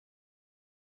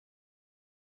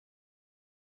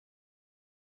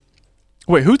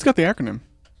Wait, who's got the acronym?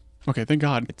 Okay, thank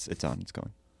God. It's on. It's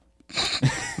going.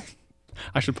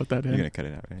 I should put that in. You're going to cut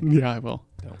it out, right? Yeah, I will.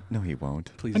 No, he won't.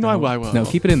 Please No, don't. I will. No,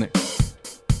 keep it in there.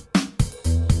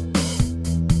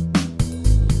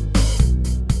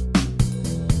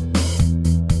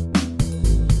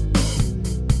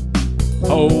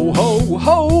 Ho, ho,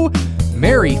 ho!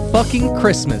 Merry fucking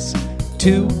Christmas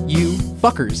to you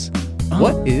fuckers.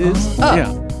 What is up? Yeah.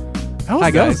 That was,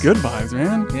 Hi, that was guys. good vibes,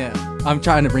 man. Yeah. I'm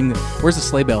trying to bring the... Where's the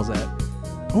sleigh bells at?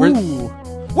 Ooh.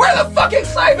 Where are the fucking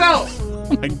sleigh bells?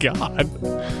 Oh, my God.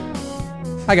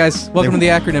 Hi, guys. Welcome to the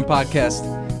A.C.R.O.N.M podcast.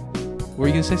 Were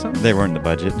you going to say something? They weren't in the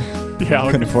budget. Yeah.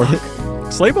 Couldn't afford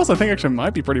it. Sleigh bells, I think, actually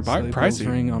might be pretty Sleigh bells pricey.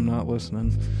 ring, I'm not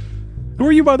listening. Who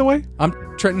are you, by the way? I'm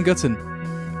Trenton Goodson.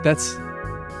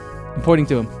 I'm pointing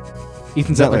to him.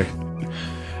 Ethan Zettler.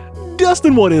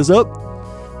 Dustin, what is up?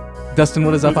 Dustin,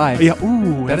 what is up? I. Yeah,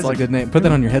 ooh. That is a good name. Put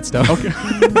that on your headstone. Okay.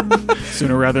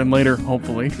 Sooner rather than later,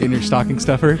 hopefully. In your stocking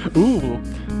stuffer. Ooh.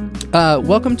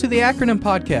 Welcome to the A.C.R.O.N.M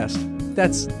podcast.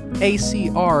 That's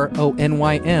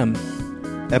A.C.R.O.N.Y.M.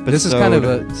 Episode This is kind of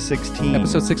a 16.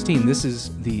 Episode 16. This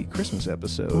is the Christmas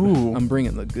episode. Ooh. I'm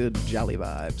bringing the good jolly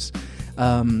vibes.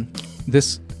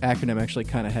 This acronym actually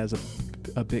kind of has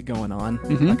a bit going on.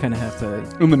 Mhm. I kind of have to...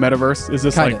 In the metaverse? Is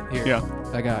this Kinda, like... here. Yeah.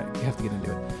 You have to get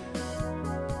into it.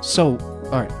 So,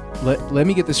 all right, let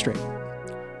me get this straight.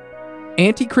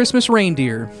 Anti-Christmas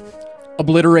reindeer,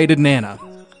 obliterated Nana.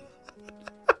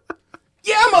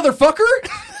 Yeah, motherfucker!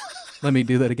 Let me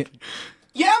do that again.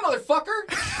 Yeah, motherfucker!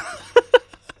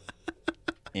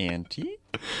 Anti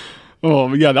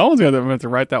Oh, yeah, that one's going to have to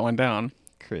write that one down.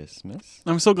 Christmas.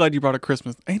 I'm so glad you brought a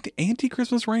Christmas...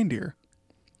 Anti-Christmas reindeer.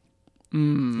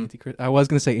 I was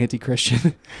going to say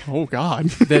anti-Christian. Oh, God.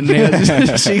 Then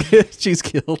Nana, she's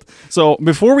killed. So,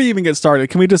 before we even get started,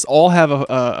 can we just all have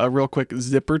a real quick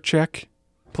zipper check,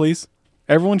 please?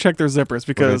 Everyone check their zippers,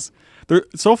 because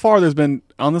so far there's been,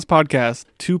 on this podcast,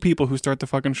 2 people who start the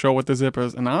fucking show with the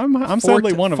zippers, and I'm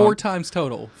sadly one of them. 4 times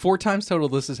total. 4 times total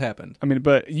this has happened. I mean,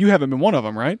 but you haven't been one of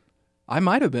them, right? I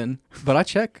might have been, but I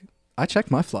check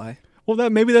my fly. Well,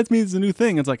 maybe that means a new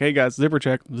thing. It's like, hey, guys, zipper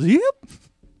check. Zip.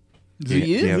 Instead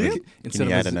Can you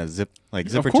of add in a zipper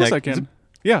Of course check? I can.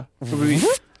 Yeah.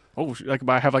 Oh, like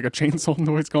I have like a chainsaw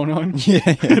noise going on. Yeah.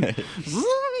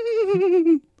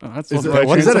 Oh, that's Is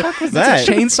what is that that? It's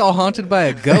a chainsaw haunted by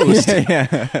a ghost.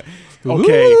 Yeah.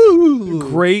 Okay. Ooh.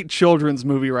 Great children's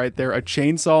movie right there. A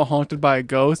chainsaw haunted by a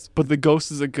ghost, but the ghost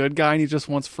is a good guy and he just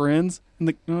wants friends.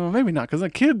 And maybe not, because a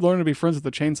kid learning to be friends with a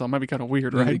chainsaw might be kind of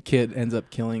weird, And the right? kid ends up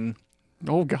killing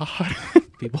Oh, God.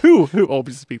 people. Who? Oh,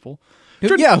 just people.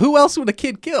 Yeah, who else would a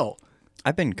kid kill?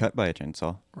 I've been cut by a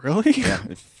chainsaw. Really? Yeah,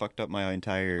 it fucked up my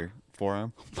entire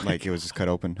forearm. Like, it was just cut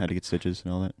open. Had to get stitches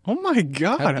and all that. Oh, my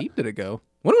God. How deep did it go?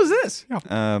 When was this?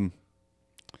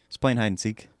 It's playing hide and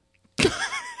seek.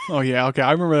 Oh, yeah. Okay.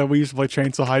 I remember that we used to play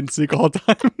chainsaw hide and seek all the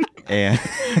time. And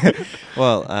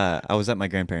well, I was at my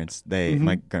grandparents'.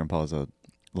 My grandpa's a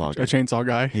logger. A chainsaw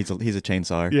guy. He's a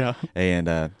chainsawer. Yeah. And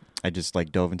I just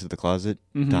like dove into the closet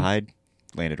to hide,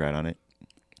 landed right on it.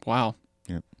 Wow.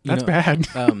 Yep. That's bad.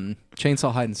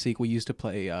 Chainsaw hide and seek. We used to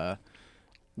play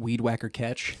weed whacker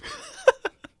catch.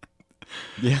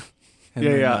 Yeah. And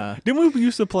yeah, then, yeah. Didn't we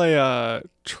used to play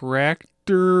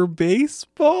tractor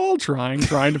baseball? Trying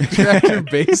to Tractor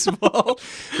baseball.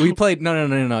 We played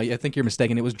no. I think you're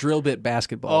mistaken. It was drill bit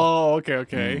basketball. Oh,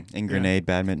 okay. And grenade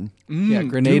badminton. Yeah,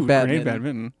 grenade badminton. Grenade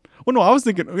badminton. Well, no, I was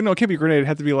thinking, it can't be grenade. It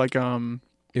had to be like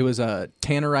It was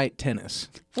tannerite tennis.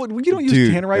 What, you don't use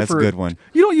Dude, tannerite that's for a good one.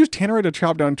 You don't use tannerite to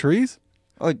chop down trees?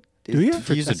 Oh, Do you?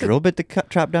 Do you use a drill bit to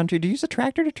chop down trees? Do you use a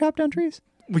tractor to chop down trees?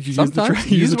 Well, you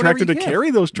Sometimes use use the whatever tractor you to can. carry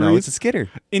those trees. No, it's a skidder.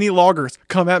 Any loggers,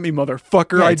 come at me,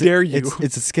 motherfucker! Yeah, I dare you.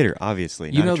 It's a skidder,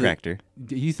 obviously, You not know a tractor.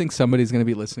 Do you think somebody's going to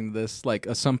be listening to this? Like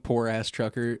some poor ass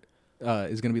trucker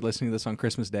is going to be listening to this on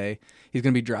Christmas Day. He's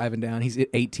going to be driving down. He's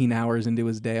 18 hours into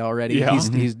his day already. Yeah.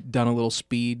 He's done a little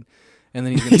speed, and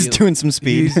then he's Doing some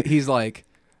speed. He's like,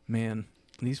 man,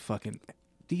 these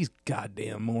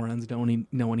goddamn morons don't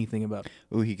know anything about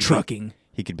Ooh, he could trucking.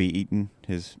 He could be eating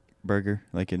his burger,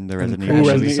 like in the And Resident crash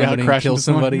Evil. Resident- into somebody, crash kill into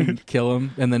someone. somebody, kill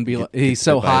him, and then be like, Get he's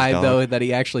so bit by his high dog. though that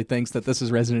he actually thinks that this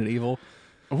is Resident Evil.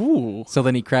 Ooh. So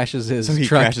then he crashes his So he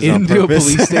truck crashes on into a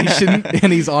purpose. police station,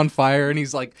 and he's on fire, and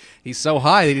he's so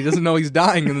high that he doesn't know he's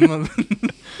dying, and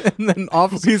then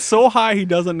officer He's so high he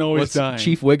doesn't know he's dying.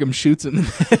 Chief Wiggum shoots him in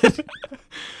the head.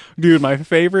 Dude, my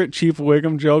favorite Chief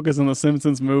Wiggum joke is in the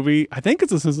Simpsons movie. I think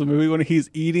it's a Simpsons movie when he's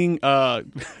eating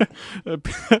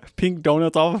pink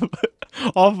donuts off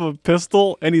of a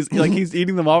pistol, and he's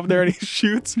eating them off there, and he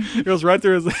shoots. It goes right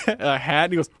through his hat,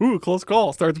 and he goes, "Ooh, close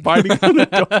call." Starts biting on the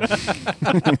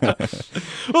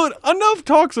donut. Well, enough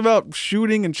talks about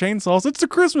shooting and chainsaws. It's the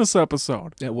Christmas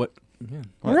episode. Yeah, what? Yeah.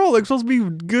 We're all supposed to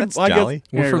be good. That's I jolly. guess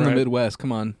We're yeah, from the right. Midwest.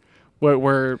 Come on.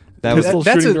 Where That was- pistol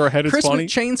That's shooting a to our head is Christmas funny.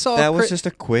 chainsaw. That was just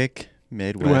a quick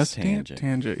Midwest tangent.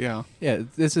 Tangent, yeah. Yeah,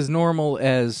 this is normal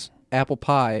as apple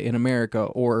pie in America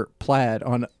or plaid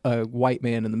on a white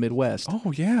man in the Midwest.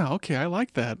 Oh yeah, okay, I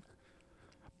like that.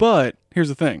 But here's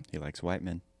the thing: He likes white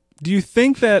men. do you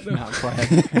think that Not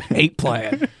plaid. 8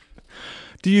 plaid.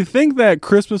 do you think that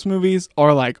Christmas movies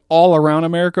are like all around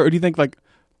America, or do you think like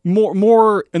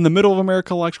more in the middle of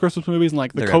America likes Christmas movies and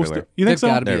like the They're coast? everywhere. You think They've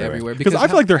got so? to be They're everywhere. Because I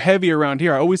feel like they're heavy around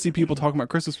here. I always see people talking about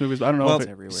Christmas movies, but I don't know if it,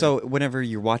 everywhere. So whenever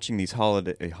you're watching these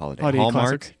holiday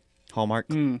classics. Hallmark,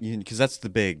 because that's the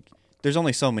big. There's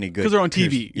only so many good because they're on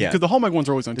TV. Yeah, Because the Hallmark ones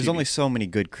are always on there's TV. only so many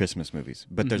good Christmas movies,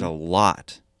 but there's a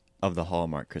lot of the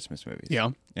Hallmark Christmas movies.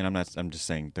 Yeah. And I'm just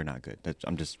saying they're not good.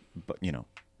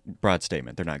 Broad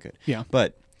statement. They're not good. Yeah.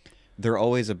 But they're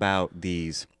always about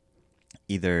these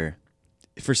either,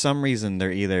 for some reason,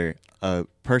 they're either a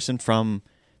person from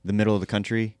the middle of the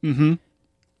country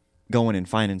going and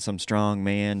finding some strong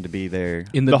man to be there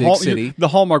in the big city. The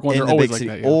Hallmark ones in are the always big like city,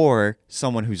 that. Yeah. or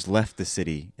someone who's left the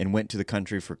city and went to the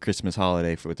country for Christmas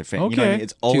holiday with their family. You know what I Okay. mean?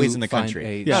 It's always To in the find country.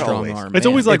 a Not strong always. arm It's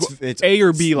man. always like It's- A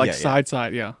or B, like yeah, yeah.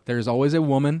 side. Yeah. There's always a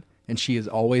woman, and she is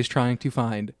always trying to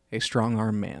find a strong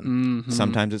arm man.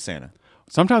 Sometimes it's Santa.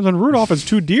 Sometimes on Rudolph, it's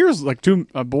two deers, like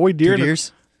a boy deer, Two and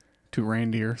deers. two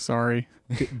reindeer. Sorry,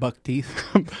 Buck teeth.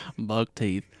 buck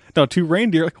teeth. No, two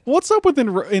reindeer. Like, what's up with in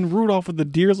Rudolph with the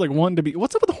deers like wanting to be?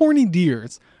 What's up with the horny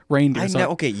deers? Reindeer. I sorry.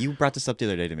 know. Okay, you brought this up the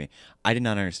other day to me. I did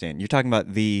not understand. You're talking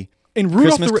about the In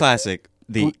Rudolph Christmas the classic,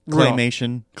 the Rudolph.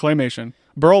 claymation.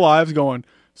 Burl Ives going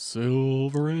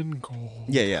silver and gold.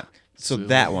 Yeah. So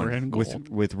that Silver one and gold.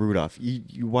 with Rudolph.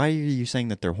 Why are you saying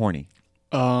that they're horny?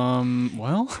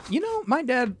 Well, You know, my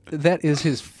dad, that is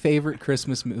his favorite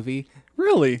Christmas movie.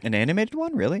 really? An animated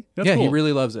one, really? That's yeah, he cool.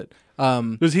 really loves it.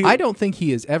 Does he- I don't think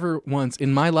he has ever once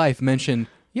in my life mentioned,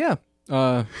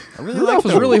 Rudolph like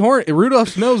was that really horny.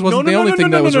 Rudolph's nose wasn't the only thing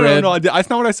that was red. No, that's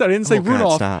not what I said. I didn't say Oh, God,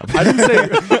 Rudolph. stop. I didn't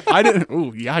say. I didn't.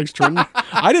 Ooh, yikes, Trenton.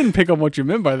 I didn't pick up what you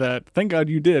meant by that. Thank God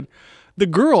you did. The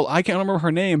girl, I can't remember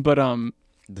her name, but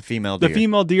The female the deer.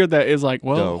 female deer that is like,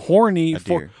 well, Doe. horny A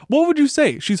for. deer. What would you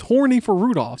say? She's horny for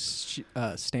Rudolph.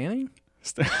 Standing?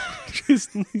 She's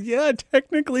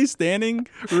technically standing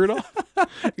Rudolph.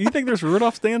 You think there's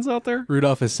Rudolph stands out there?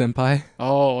 Rudolph is senpai.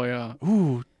 Oh yeah.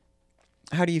 Ooh,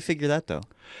 How do you figure that though?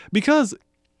 because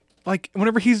like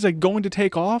whenever he's like going to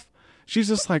take off, she's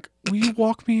just like, "Will you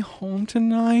walk me home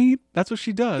tonight?" That's what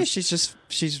she Yeah, does.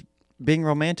 she's being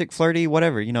romantic, flirty,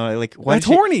 whatever. You know, like why? That's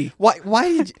did she- horny.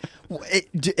 Why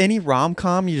did any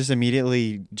rom-com you just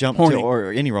immediately jump Horny. to,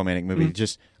 or any romantic movie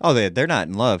just they're not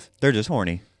in love, they're just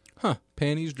horny. Huh.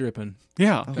 Panties dripping.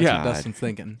 Yeah, That's yeah. what Dustin's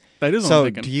thinking. That is what So I'm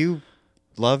thinking. do you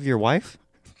love your wife,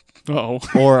 Oh,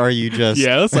 or are you just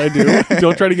yes, I do.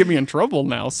 Don't try to get me in trouble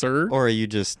now, sir. or are you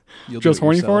just You'll do Just it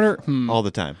horny yourself. for her? all the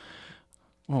time?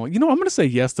 Well, you know, I'm going to say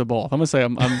yes to both. I'm going to say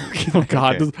I'm oh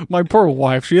God, Okay. my poor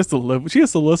wife, she has to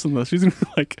listen to this. She's going to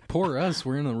be like, Poor us.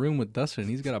 We're in a room with Dustin.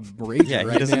 He's got a rage Yeah,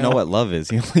 right he doesn't now. know what love is.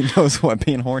 He only knows what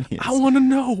being horny is. I want to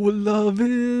know what love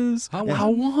is. I Yeah.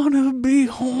 want to be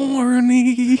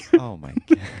horny. Oh my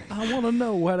god! I want to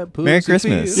know what a pussy Merry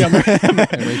Christmas. feels. Yeah, Merry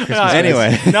Christmas. guys.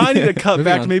 Anyway. Now I need to cut Moving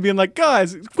back on. to me being like,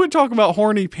 guys, quit talking about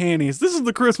horny panties. This is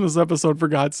the Christmas episode, for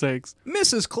God's sakes.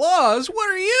 Mrs. Claus, what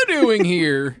are you doing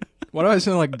here? Why do I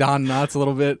sound like Don Knotts a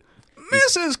little bit?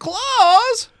 Mrs.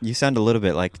 Claus! You sound a little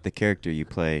bit like the character you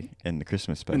play in the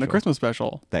Christmas special. In the Christmas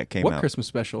special. that came What out Christmas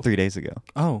special? 3 days ago.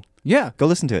 Oh, yeah. Go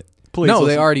listen to it. Please No, they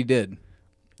listen. already did.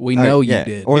 We All right, know yeah. you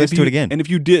did. Or And let's if do it you- again. And if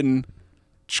you didn't,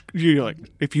 you're like,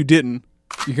 if you didn't,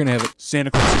 You're going to have it. Santa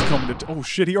Claus is coming to. Oh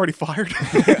shit, he already fired.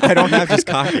 I don't have just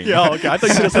cocking. Yeah, okay. I thought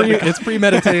you just said It's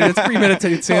premeditated. It's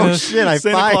premeditated, Santa. Oh shit! I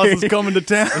Santa Claus fired. is coming to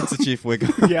town. It's a Chief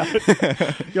Wiggum.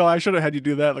 Yeah. Yo, I should have had you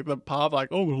do that, like the pop, like,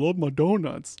 oh, I love my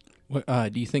donuts. What,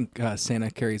 do you think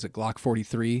Santa carries a Glock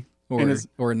 43 or In his-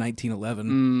 or a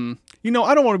 1911? You know,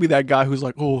 I don't want to be that guy who's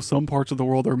like, oh, some parts of the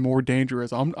world are more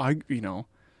dangerous.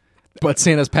 But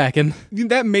Santa's packing.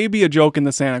 That may be a joke in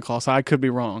the Santa Claus. I could be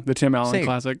wrong. The Tim Allen Say,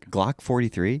 classic. Glock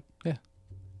 43. Yeah.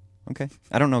 Okay.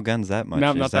 I don't know guns that much.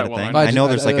 Not Is that that a well, thing? I I know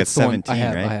there's like a that's the one 17, I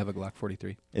have, right? I have a Glock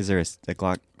 43. Is there a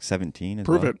Glock 17 as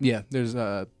Prove well? it. Yeah, there's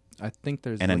I think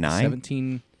there's And a like 9?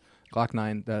 17. Glock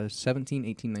 9, 17,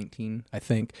 18, 19, I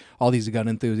think. All these gun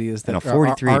enthusiasts that And a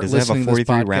 43. are Does it have a listening to this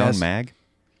 43 round podcast. mag?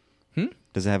 Hmm?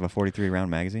 Does it have a 43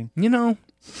 round magazine? You know,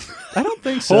 I don't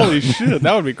think so. Holy shit,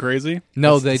 that would be crazy.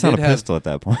 No, It's they not did a have. pistol at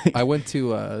that point. I went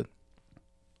to a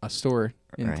store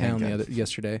in Or a town handgun.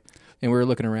 yesterday, and we were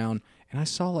looking around, and I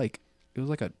saw it was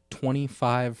like a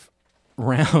 25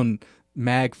 round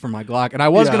mag for my Glock, and I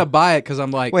was Yeah. gonna buy it because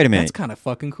I'm like, Wait a minute. that's kind of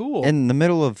fucking cool. In the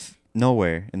middle of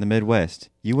nowhere, in the Midwest,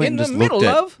 you went in and the just middle looked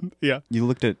at of, Yeah. you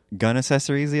looked at gun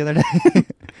accessories the other day.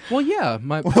 well, yeah,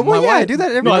 my well, my yeah, I wife, do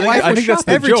that every. No, I my think- wife I will think that's shop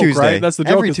the every joke, Tuesday. right? That's the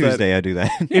joke Every is that- Tuesday I do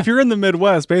that. If you're in the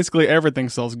Midwest, basically everything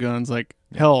sells guns. Like,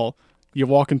 hell, you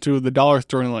walk into the dollar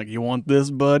store and like, you want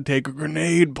this, bud? Take a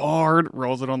grenade, pard.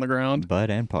 Rolls it on the ground. Bud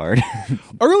and Pard.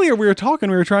 Earlier we were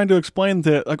trying to explain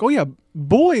that, like, oh yeah,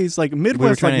 boys, like we were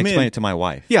Midwest, trying like to men. explain it to my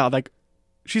wife. Yeah, like,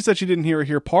 she said she didn't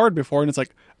hear pard before, and it's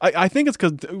like, I think it's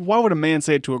because, why would a man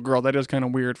say it to a girl? That is kind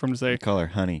of weird for him to say. We call her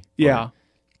honey. Yeah.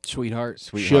 sweetheart,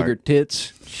 Sweetheart. sugar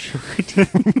tits.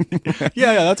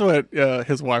 Yeah, that's what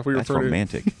his wife, we That's refer to.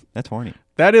 romantic. That's horny.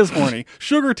 That is horny.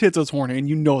 Sugar tits is horny, and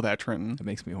you know that, Trenton. That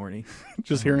makes me horny.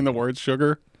 Just hearing the word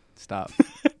sugar. Stop.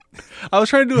 I was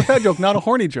trying to do a fat joke, not a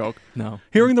horny joke. No.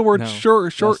 Hearing the word No.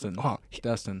 short. Dustin, Oh,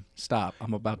 Dustin, stop.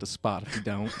 I'm about to spot if you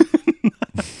don't.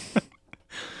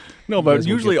 no, You but guys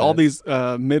will usually get all that. these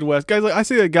Midwest guys, like I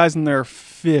see the guys in their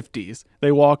 50s,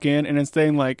 they walk in and instead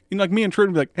of like, you know, like me and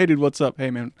Trenton would be like, hey dude, what's up? Hey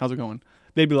man, how's it going?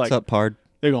 They'd be like, What's up, Pard?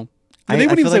 they go. I- They I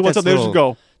wouldn't even feel say like what's up. that's They just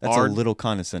go, That's "Pard." a little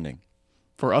condescending.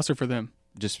 For us or for them?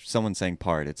 Just someone saying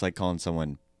Pard. It's like calling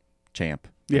someone champ.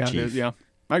 or Yeah, it chief. is, yeah.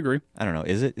 I agree. I don't know.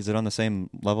 Is it? Is it on the same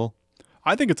level?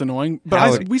 I think it's annoying, but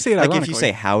Howdy. we say it Like ironically. if you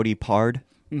say howdy, Pard,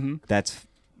 mm-hmm. that's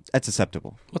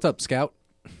acceptable. What's up, Scout?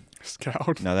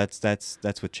 Scout. No,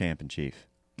 that's with champ and chief.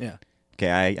 Yeah.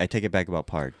 Okay, I take it back about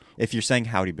Pard. If you're saying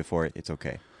howdy before it, it's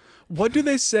okay. What do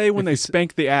they say when they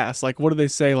spank the ass? Like, what do they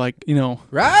say? Like, you know,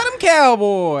 Ride 'em,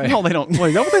 cowboy. no, they don't. Wait,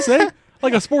 is that what they say?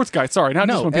 Like a sports guy. Sorry, not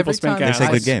just No, when people every spank time ass. They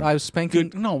say good game. I was spanking.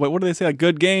 Good. No, wait, what do they say? Like,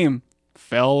 good game,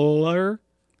 feller.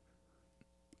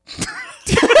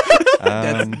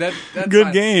 That's Good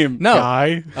not- game, No.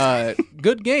 guy.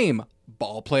 Good game.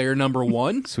 Ball player number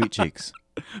 1. Sweet cheeks.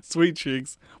 Sweet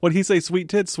cheeks. What'd he say? Sweet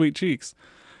tits, sweet cheeks.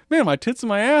 Man, my tits and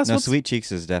my ass. No, what's- sweet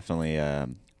cheeks is definitely a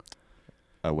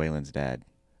Waylon's dad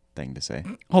thing to say.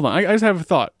 Hold on, I just have a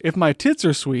thought. If my tits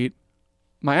are sweet,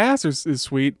 my ass is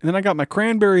sweet, and then I got my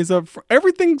cranberries up.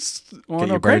 Everything's well, Get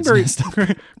no, your bird's cranberries.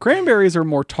 nest Cranberries are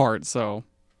more tart, so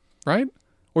right?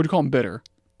 Or do you call them bitter?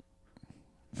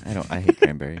 I hate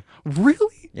cranberry.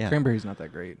 Really? Yeah. Cranberry's not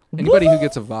that great. Anybody who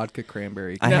gets a vodka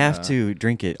cranberry. I can, have to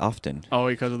drink it often Oh,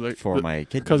 because of the for my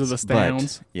kidneys. because of the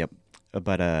stones. But, yep.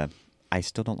 But I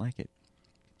still don't like it.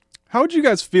 How would you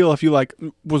guys feel if you like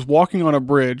was walking on a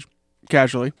bridge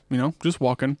casually, you know, just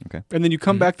walking, Okay. and then you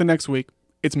come back the next week,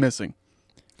 it's missing.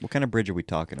 What kind of bridge are we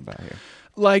talking about here?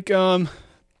 Like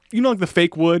you know, like the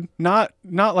fake wood, not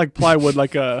like plywood,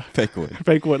 like a Fake wood.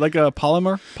 fake wood, like a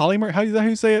polymer. How is that how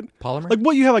you say it? Polymer? Like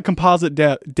what you have like composite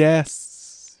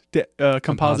composite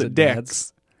Composite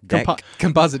decks. Deck.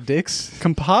 Composite dicks?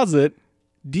 Composite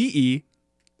DECK.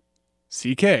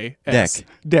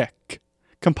 Deck.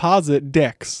 Composite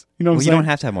decks. You know what Well, I'm you saying? don't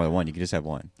have to have more than one. You can just have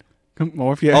one.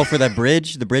 Or if you Oh, for that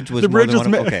bridge? The bridge was The more bridge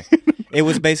than was one? Okay. It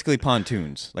was basically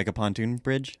pontoons. Like a pontoon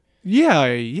bridge? yeah.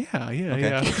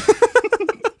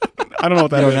 I don't know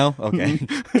what that You is. don't know? Okay.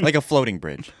 Like a floating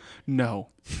bridge. No,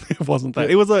 it wasn't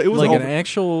that. It was Like an an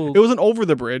actual. It wasn't over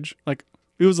the bridge. Like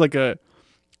it was like a.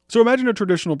 So imagine a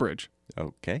traditional bridge.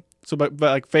 Okay. So but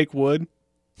like fake wood.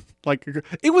 Like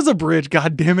it was a bridge.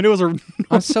 God damn it! It was a.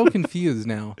 I'm so confused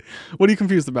now. What are you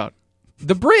confused about?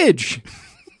 The bridge.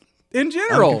 In I'm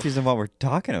general. confused on what we're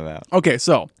talking about. Okay,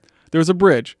 so there was a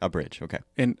bridge A bridge. Okay.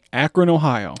 in Akron,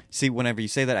 Ohio. See, whenever you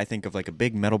say that, I think of like a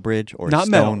big metal bridge or Not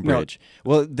a metal, stone no. bridge.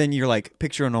 Well, then you're like,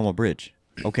 picture a normal bridge.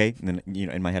 Okay. And then, you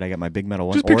know, in my head, I got my big metal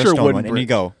one Just or a picture a stone wooden one. And you bridge.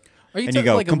 go, Are you and you talking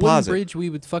go, like a wooden composite. bridge we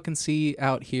would fucking see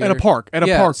out here? At a park. At a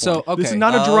Yeah, park. so, one. This is okay.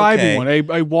 not a Oh, driving okay.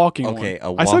 one, a walking Okay,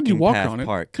 one. a I said you walking walk path on it.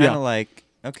 park. Kind of Yeah. like,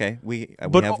 okay, we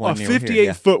But have a one near here. 58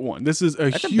 Yeah. foot one. This is a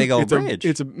That's a huge, big old it's bridge.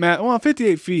 It's a well,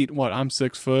 58 feet. What? I'm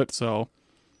 6 foot, so.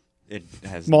 It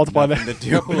has Multiply nothing that. to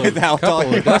do with how tall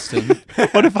Couple you of are. Dustin.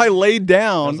 But if I lay That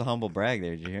down, was a humble brag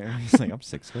there, did you hear? He's like, I'm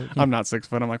 6 foot. I'm not 6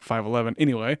 foot. I'm like 5'11".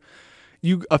 Anyway,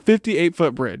 a 58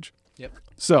 foot bridge. Yep.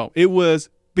 So it was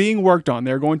being worked on.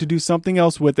 They're going to do something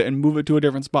else with it and move it to a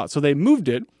different spot. So they moved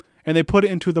it and they put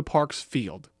it into the park's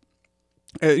field.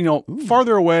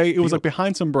 Farther away, it was like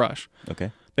behind some brush.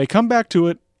 Okay. They come back to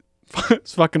it.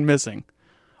 It's fucking missing.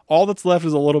 All that's left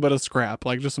is a little bit of scrap,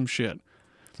 like just some shit.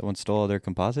 Someone stole their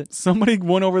composite? Somebody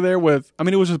went over there with, I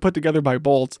mean, it was just put together by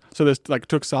bolts. So this like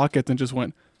took sockets and just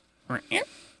went, and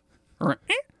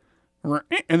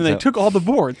then they took all the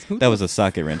boards. That was a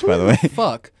socket wrench, by the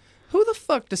way. Who the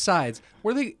fuck decides?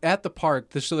 Were they at the park?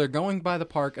 So they're going by the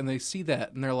park and they see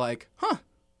that and they're like, huh,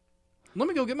 let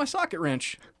me go get my socket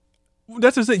wrench.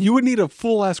 That's what I'm saying. You would need a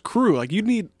full ass crew. Like you'd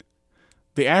need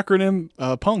the acronym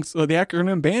punks, the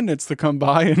acronym bandits to come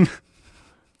by and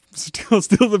steal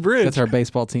the bridge. That's our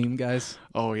baseball team, guys.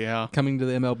 Oh yeah, coming to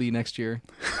the MLB next year.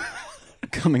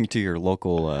 Coming to your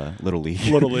local Little League.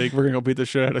 Little League. We're gonna go beat the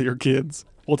shit out of your kids.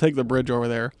 We'll take the bridge over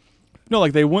there. No,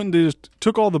 like they went and just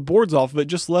took all the boards off of it,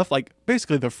 just left like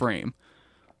basically the frame.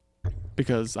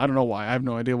 Because I don't know why. I have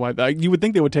no idea why. You would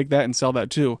think they would take that and sell that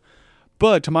too.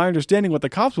 But to my understanding, what the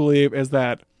cops believe is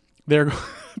that they're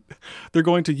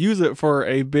going to use it for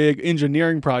a big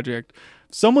engineering project.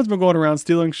 Someone's been going around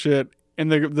stealing shit,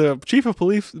 and the chief of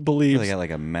police believes They got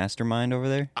like a mastermind over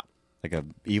there? Like a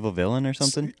evil villain or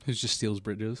something? Who just steals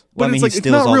bridges. But I mean, it's like, he it's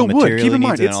steals not all real the wood. material Keep he in needs,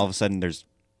 mind, and then it's- all of a sudden there's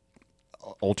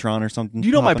Ultron or something. Do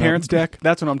you know my popping up. parents' deck?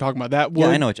 That's what I'm talking about. That wood. Yeah,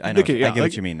 I know. Okay, yeah, I get like,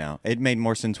 what you mean now. It made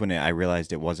more sense when I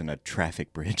realized it wasn't a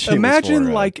traffic bridge. It was Imagine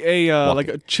for, like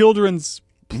a children's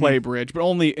play Mm-hmm. bridge, but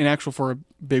only in actual for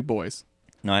big boys.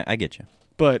 No, I get you.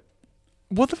 But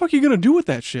what the fuck are you gonna do with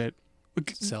that shit?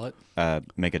 Sell it.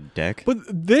 Make a deck. But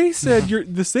they said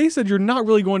you're not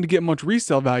really going to get much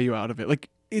resale value out of it. Like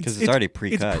Because it's already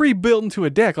pre-cut. It's pre-built into a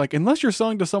deck. Like unless you're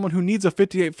selling to someone who needs a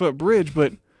 58-foot bridge,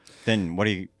 but Then what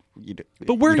do you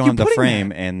But where you are don't you have the putting frame,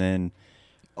 that? and then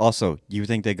also you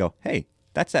think they go, hey,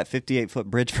 that's that 58-foot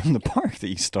bridge from the park that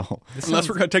you stole. unless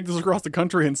we're gonna take this across the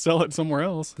country and sell it somewhere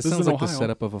else. This This sounds is like Ohio. the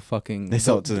setup of a fucking. They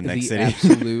sell it to the next city.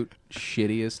 absolute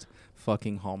shittiest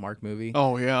fucking Hallmark movie.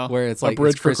 Oh yeah, Where it's a like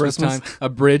bridge it's for Christmas time. A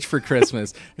bridge for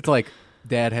Christmas. It's like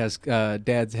dad has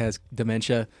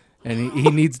dementia and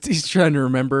he's trying to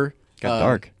remember. Got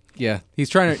dark. Yeah, he's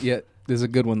trying to. Yeah, this is a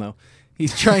good one though.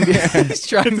 He's trying to. he's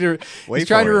trying to Wait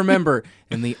for it. remember,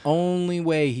 and the only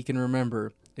way he can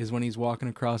remember is when he's walking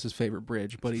across his favorite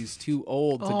bridge. But he's too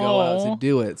old to go out to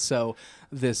do it. So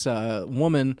this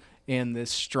woman and this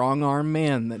strong arm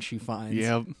man that she finds,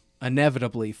 Yep.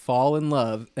 inevitably fall in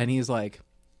love, and he's like,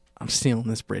 "I'm stealing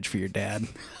this bridge for your dad."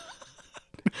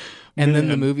 And then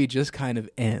the movie just kind of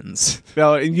ends.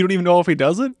 Now, and you don't even know if he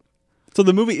does it. So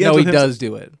the movie ends No, with he him- does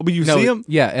do it. But you see him?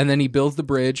 Yeah, and then he builds the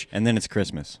bridge, And then it's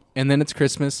Christmas. and then it's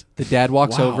Christmas. The dad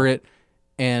walks Wow. over it,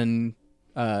 and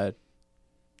He oh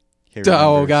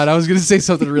remembers. god, I was gonna say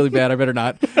something really bad. I better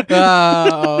not.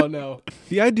 Oh no.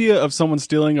 The idea of someone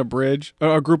stealing a bridge,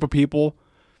 or a group of people,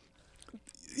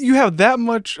 you have that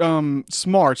much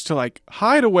smarts to like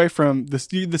hide away from the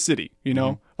city. You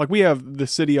know, like we have the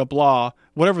city of blah,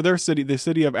 whatever their city, the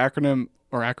city of acronym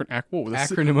or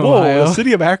Acronym, Ohio. the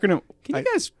city of acronym. Can you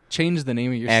guys change the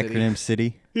name of your Acronym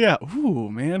City. Yeah, ooh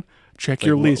man, check Like,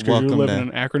 your lease because you're welcome living to- in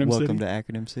an acronym Welcome city. to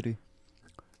Acronym City.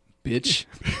 city? Bitch.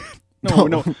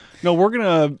 No, we're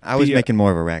gonna. I was be, making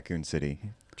more of a Raccoon City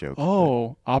joke.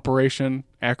 Oh, Operation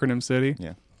Acronym City.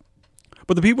 Yeah.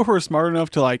 But the people who are smart enough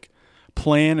to like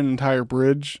plan an entire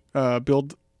bridge,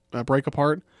 build, break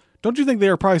apart, don't you think they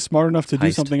are probably smart enough to do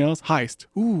Heist. something else? Heist.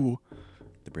 Ooh,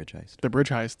 The bridge heist. the bridge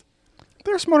heist.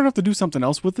 They're smart enough to do something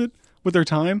else with it, with their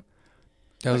time.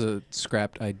 That was a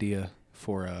scrapped idea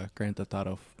for Grand Theft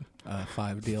Auto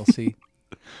 5 DLC.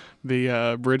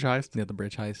 The bridge heist. Yeah, the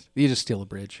bridge heist. You just steal a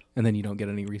bridge, and then you don't get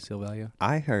any resale value.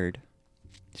 I heard,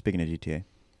 speaking of GTA,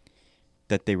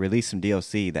 that they released some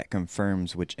DLC that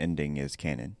confirms which ending is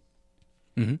canon.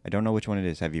 Mm-hmm. I don't know which one it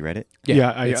is. Have you read it?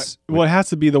 Well, it has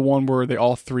to be the one where they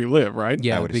all three live, right?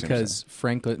 Yeah, would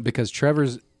assume because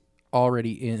Trevor's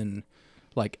already in,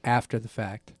 like, after the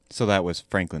fact. So that was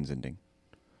Franklin's ending.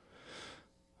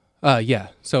 Yeah.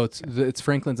 So it's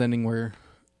Franklin's ending where,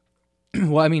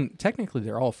 well, I mean, technically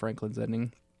they're all Franklin's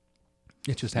ending.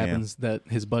 It just happens that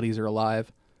his buddies are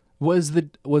alive. Was the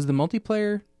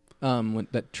multiplayer,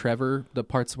 the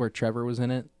parts where Trevor was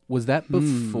in it, was that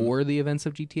before the events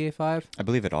of GTA 5? I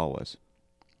believe it all was.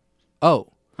 Oh,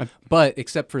 but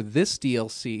except for this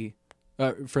DLC,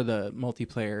 for the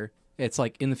multiplayer, it's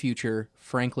like in the future,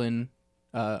 Franklin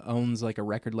owns like a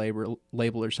record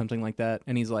label or something like that,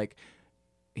 and he's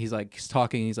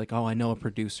talking. He's like, "Oh, I know a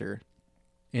producer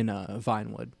in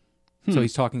Vinewood," so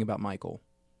he's talking about Michael.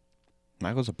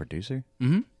 Michael's a producer?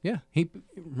 Mm-hmm. Yeah,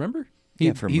 remember?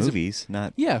 Yeah, for He's movies,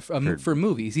 not... for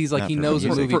movies. He's like not he for knows a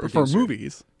music. movie for producer.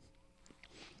 movies.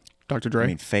 Dr. Dre. I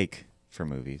mean, fake for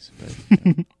movies,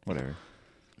 but whatever.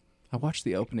 I watched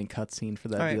the opening cutscene for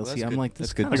that All right, well, DLC. that's I'm good. like, this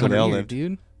That's good. is So they all weird, lived.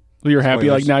 dude. Well, you're happy,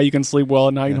 like Spoilers. now you can sleep well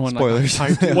at night. Yeah, knowing, spoilers.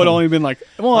 Like, what only been like?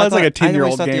 Well, that's like a I always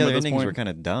 10-year-old thought game the at other this endings point. were kind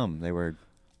of dumb. They were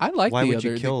I like Why the would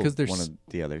other you kill because there's one of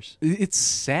the others? it's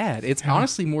sad. It's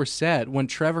honestly more sad when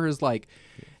Trevor is like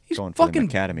he's Going for them fucking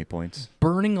academy points.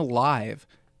 burning alive.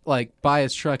 Like by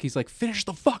his truck, he's like, finish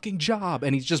the fucking job,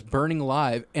 and he's just burning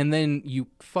alive. And then you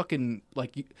fucking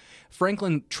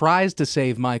Franklin tries to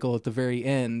save Michael at the very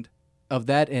end of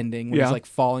that ending when he's like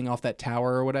falling off that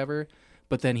tower or whatever.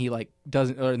 But then he like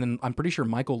doesn't, and then I'm pretty sure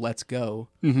Michael lets go.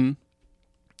 Mm-hmm.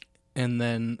 And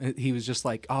then he was just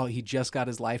like, oh, he just got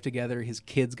his life together. His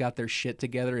kids got their shit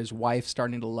together. His wife's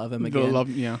starting to love him again.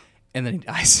 Yeah. And then he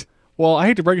dies. Well, I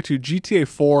hate to break it to you, GTA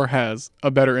 4 has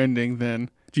a better ending than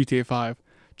GTA 5.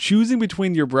 Choosing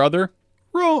between your brother,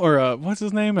 or what's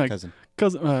his name? Cousin.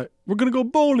 We're gonna go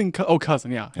bowling.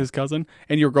 Cousin, yeah, his cousin,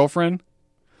 and your girlfriend.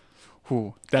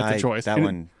 Ooh, that's a choice. That And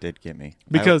one did get me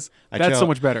because I that's so chose-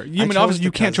 much better. You I mean chose obviously the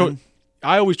you can't choose. cousin.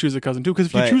 I always choose a cousin too, because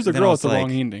if you But choose a then I girl, was it's a wrong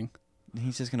like- ending.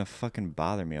 He's just gonna fucking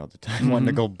bother me all the time, wanting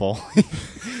to go bowling.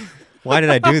 Why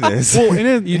did I do this? Well,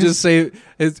 and You just say,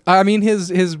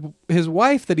 his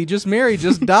wife that he just married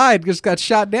just died, just got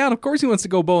shot down. Of course he wants to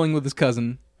go bowling with his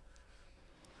cousin.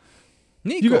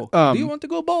 Nico, do you want to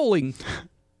go bowling?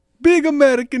 big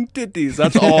American titties.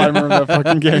 That's all I remember that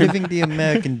fucking game. Living the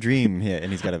American dream. Yeah,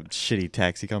 and he's got a shitty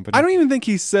taxi company. I don't even think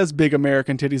he says big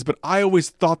American titties, but I always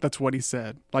thought that's what he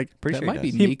said. Like, Pretty That sure might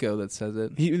he be does. Nico that says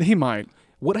it. he might.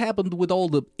 What happened with all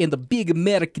the big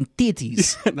American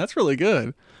titties? That's really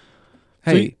good.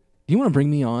 Hey, you- do you want to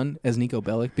bring me on as Nico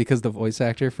Bellic? Because the voice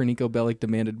actor for Nico Bellic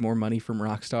demanded more money from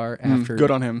Rockstar after good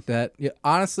on him. that. Yeah,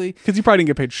 honestly, Because he probably didn't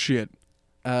get paid shit.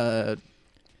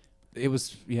 it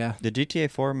was, yeah. Did GTA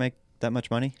 4 make that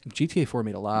much money? GTA 4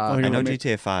 made a lot. Oh, I yeah. know made-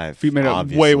 GTA 5 He made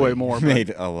obviously way more, but-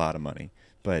 made a lot of money.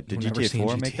 But did We'll never GTA see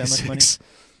 4 make that much money? 6.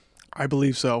 I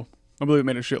believe so. I believe it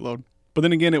made a shitload. But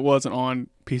then again, it wasn't on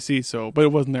PC, but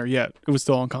it wasn't there yet. It was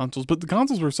still on consoles. But the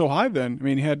consoles were so high then. I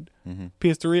mean, you had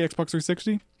PS3, Xbox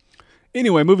 360.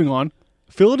 Anyway, moving on.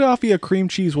 Philadelphia cream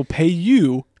cheese will pay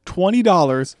you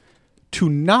 $20 to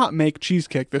not make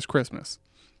cheesecake this Christmas.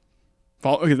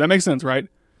 Okay, that makes sense, right?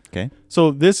 Okay.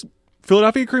 So this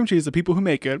Philadelphia cream cheese, the people who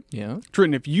make it, Yeah.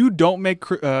 Trenton, if you don't make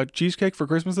cheesecake for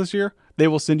Christmas this year, they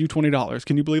will send you $20.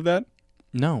 Can you believe that?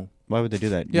 No. Why would they do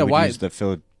that? Yeah, You would why- use the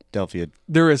Philadelphia.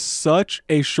 There is such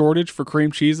a shortage for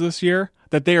cream cheese this year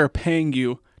that they are paying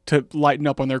you to lighten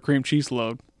up on their cream cheese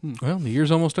load. Well, the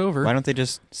year's almost over. Why don't they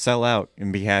just sell out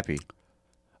and be happy?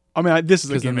 I mean, this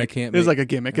is a 'Cause then they gimmick. can't This is make- like a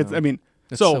gimmick. It's, No. I mean,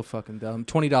 That's so, so fucking dumb.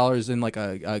 $20 in like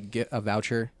a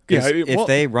voucher. 'Cause yeah. if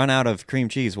they run out of cream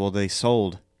cheese, well, they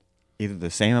sold either the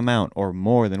same amount or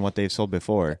more than what they've sold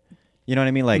before. You know what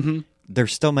I mean? Like, they're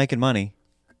still making money.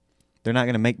 They're not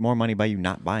going to make more money by you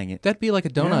not buying it. That'd be like a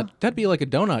donut. Yeah. That'd be like a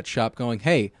donut shop going,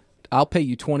 "Hey, I'll pay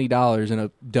you $20 in a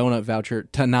donut voucher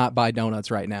to not buy donuts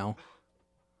right now."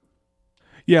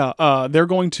 yeah, they're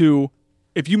going to.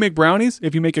 If you make brownies,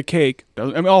 if you make a cake, I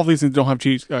mean, all of these things don't have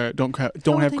cheese. Don't have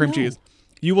they cream know? cheese.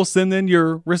 You will send in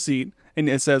your receipt, and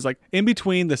it says like in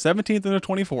between the 17th and the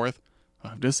 24th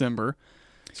of December.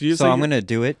 So I'm going to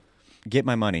do it, get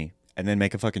my money, and then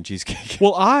make a fucking cheesecake.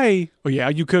 Well, yeah,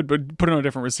 you could, but put it on a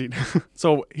different receipt.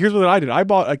 So here's what I did. I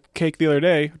bought a cake the other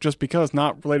day just because,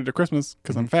 not related to Christmas,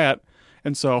 because I'm fat.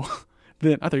 And so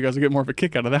then I thought you guys would get more of a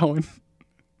kick out of that one.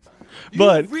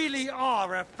 But You really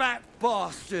are a fat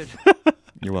bastard.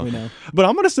 You're We welcome. know. but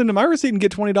I'm gonna send in my receipt and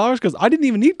get $20 because I didn't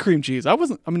even need cream cheese. There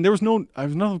was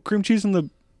no cream cheese in the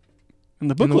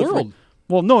booklet. world.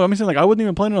 Well, no, I'm saying like I wasn't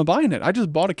even planning on buying it. I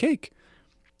just bought a cake.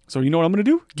 So you know what I'm gonna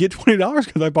do? Get $20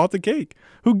 because I bought the cake.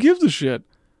 Who gives a shit?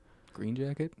 Green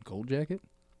jacket, gold jacket.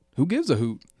 Who gives a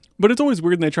hoot? But it's always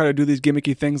weird when they try to do these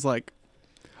gimmicky things like,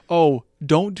 oh,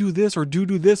 don't do this or do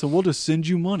this and we'll just send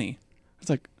you money. It's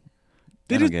like,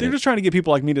 I don't get they're it. just trying to get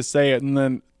people like me to say it, and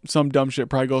then some dumb shit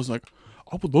probably goes like,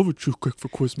 I would love a cheesecake for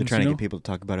Christmas. They're trying you to know? get people to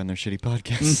talk about it on their shitty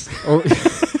podcasts.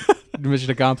 Or mission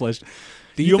accomplished.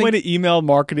 Do You want think- me to email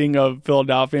marketing of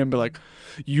Philadelphia and be like,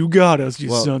 you got us, you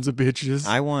Well, sons of bitches.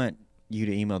 I want you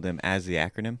to email them as the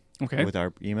acronym Okay. with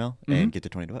our email and get the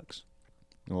 $20.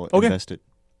 We'll Okay. invest it.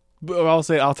 But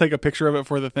I'll take a picture of it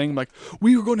for the thing. Like,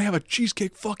 we were going to have a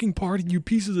cheesecake fucking party, you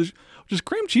pieces of does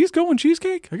cream cheese go in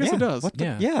cheesecake? I guess Yeah, it does. what the-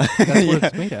 Yeah. Yeah. That's what Yeah.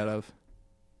 it's made out of.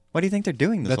 Why do you think they're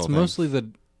doing this That's whole thing? mostly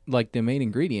the main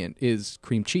ingredient is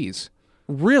cream cheese.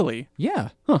 Really? Yeah.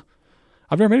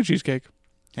 I've never made a cheesecake.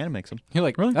 Hannah makes them. You're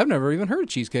like, Really? I've never even heard of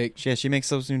cheesecake. Yeah, she makes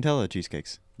those Nutella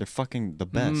cheesecakes. They're fucking the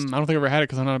best. I don't think I've ever had it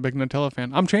because I'm not a big Nutella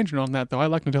fan. I'm changing on that though. I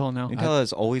like Nutella now Nutella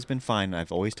has always been fine.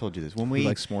 I've always told you this. When We we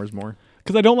like s'mores more.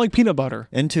 because I don't like peanut butter.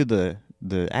 into the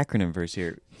acronym verse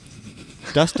here,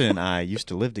 Dustin and I used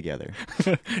to live together,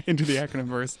 Into the acronym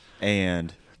verse,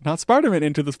 and not Spider-Man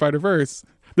into the Spider-Verse.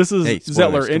 This is Hey,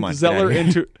 spoilers, come on, get outta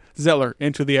here. Zettler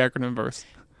into the acronym verse.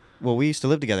 Well, we used to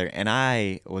live together, and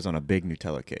I was on a big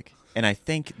Nutella kick. And I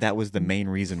think that was the main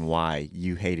reason why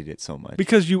you hated it so much.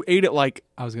 Because you ate it like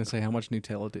I was gonna say how much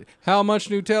Nutella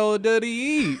did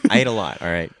he eat? I ate a lot, all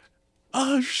right?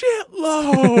 a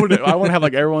shitload. I want to have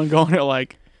like everyone going at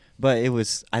like. But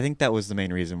I think that was the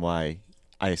main reason why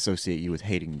I associate you with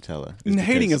hating Nutella.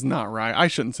 Hating is not right. I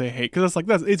shouldn't say hate because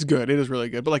it's good. It is really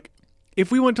good. But like,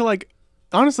 if we went to like,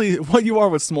 honestly, what you are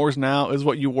with s'mores now is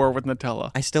what you were with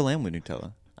Nutella. I still am with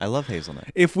Nutella. I love hazelnut.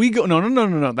 If we go,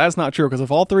 no, that's not true. Because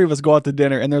if all three of us go out to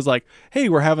dinner and there's like, hey,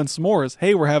 we're having s'mores,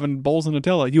 hey, we're having bowls of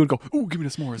Nutella, you would go, ooh, give me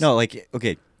the s'mores. No, like,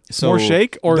 okay. So S'more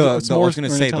shake or I s'mores was going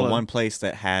to or say the Nutella? one place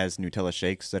that has Nutella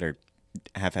shakes that are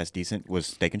half-ass decent was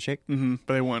Steak and Shake. Mm-hmm,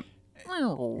 but they went.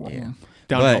 Yeah.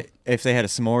 Downhill. But if they had a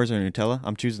s'mores or a Nutella,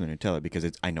 I'm choosing the Nutella because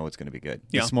I know it's going to be good.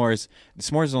 Yeah. The s'mores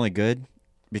is only good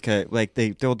because like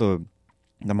they throw the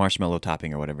marshmallow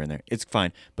topping or whatever in there. It's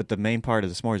fine, but the main part of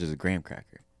the s'mores is a graham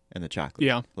cracker and the chocolate.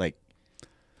 Yeah. Like,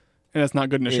 And that's not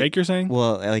good in a shake, you're saying?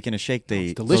 well, like in a shake,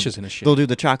 It's delicious in a shake. They'll do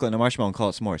the chocolate and the marshmallow and call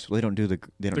it s'mores. Well, they don't do the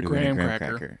graham graham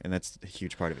cracker. cracker, and that's a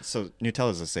huge part of it. So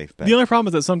Nutella's a safe bet. The only problem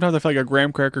is that sometimes I feel like a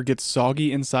graham cracker gets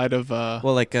soggy inside of, well,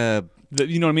 like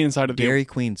you know what I mean? Inside of Dairy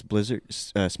Queen's Blizzard,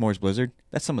 s'mores Blizzard.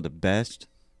 That's some of the best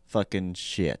fucking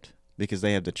shit because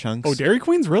they have the chunks. Oh, Dairy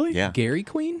Queen's? Really? Yeah, Gary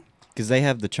Queen? because they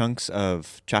have the chunks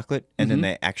of chocolate, and Mm-hmm.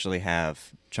 then they actually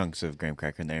have chunks of graham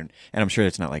cracker in there. And I'm sure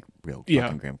it's not like real Yeah.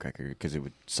 fucking graham cracker because it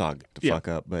would sog the Yeah. fuck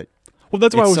up. But Well,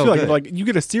 that's why I It's always so feel like, good. like you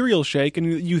get a cereal shake and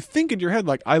you think in your head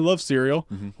like I love cereal.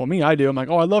 Mm-hmm. Well, me, I do. I'm like,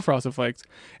 oh, I love Frosted Flakes,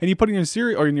 and you put it in your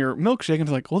cereal or in your milkshake, and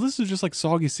it's like, well, this is just like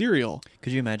soggy cereal.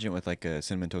 could you imagine it with like a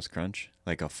cinnamon toast crunch,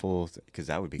 like a full? Because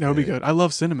that would be That would be good. I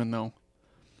love cinnamon though.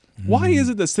 Why is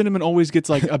it that cinnamon always gets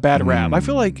like a bad rap? I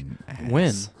feel like,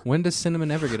 When does cinnamon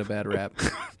ever get a bad rap?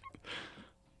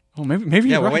 oh, maybe Yeah,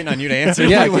 you're we're right. waiting on you to answer.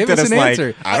 Yeah, You looked give at us an like,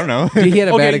 answer. I don't know. He had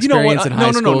a Okay, bad you know what? experience in No, high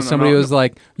no, school. no, Somebody no. was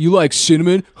like, "You like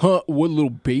cinnamon? Huh? What little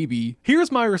baby?"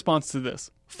 Here's my response to this: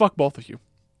 fuck both of you.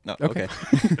 No, okay.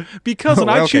 Because when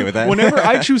We're I okay choose, with that. whenever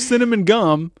I choose cinnamon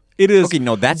gum, it is Okay,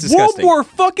 no, that's World disgusting. War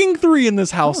fucking 3 in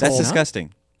this household. That's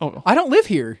disgusting. Oh, I don't live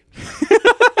here.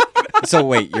 So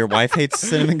wait, your wife hates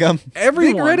cinnamon gum?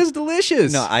 everyone. Big Red is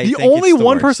delicious. No, I the think only it's the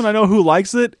one worst. person I know who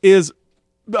likes it is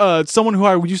someone who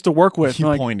I used to work with. You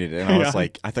And, like, pointed it, and I was Yeah.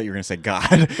 like, I thought you were gonna say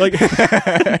God. like,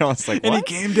 And I was like, and he what?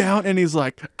 came down and he's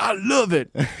like, I love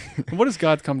it. What does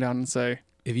God come down and say?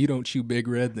 if you don't chew Big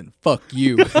Red, then fuck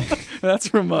you. That's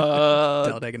from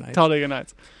Talladega Nights. Talladega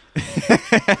Nights.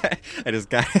 I just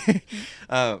got.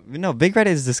 No, Big Red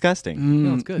is disgusting.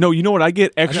 No, it's good. No, you know what? I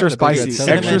get extra the Big Red spicy,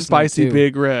 Southern extra Man's spicy too.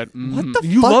 Big Red. What the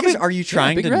you fuck love is? it? Are you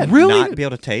trying Big to Red. Really? not be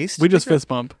able to taste? We just fist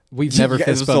bump. We've never guys,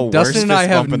 fist it's the bumped. worst Dustin and I fist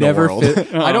have bump in the never. world.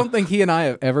 I don't think he and I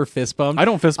have ever fist bumped. I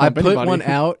don't fist I bump put anybody. one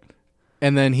out,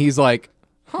 and then he's like,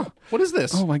 "Huh? What is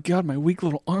this?" Oh my God, my weak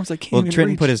little arms! I can't Well, even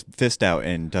Trenton reach. put his fist out,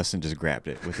 and Dustin just grabbed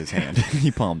it with his hand.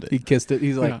 He palmed He it. kissed it.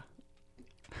 He's like, Yeah.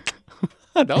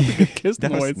 That was a good kiss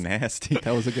That noise. was nasty.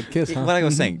 "That was a good kiss, huh?" What I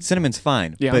was saying, cinnamon's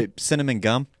fine, Yeah. but cinnamon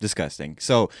gum, disgusting.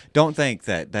 So don't think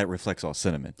that reflects all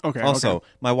cinnamon. Okay, Also, okay.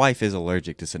 my wife is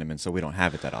allergic to cinnamon, so we don't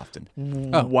have it that often.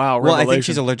 Oh, Wow, Well, I think revelation.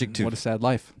 she's allergic to what a sad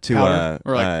life. powder,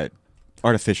 or like-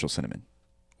 artificial cinnamon.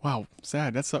 Wow,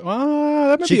 sad. That's that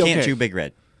might She be can't okay. chew Big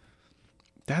Red.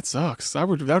 That sucks. That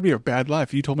would be a bad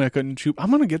life. You told me I couldn't chew.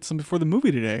 I'm gonna get some before the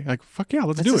movie today. Like fuck yeah,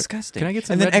 let's That's do it. disgusting. Can I get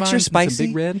some and then red extra vines and some spicy?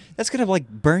 Big Red? That's gonna like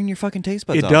burn your fucking taste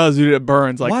buds It off. does, dude. It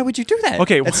burns. Like Why would you do that?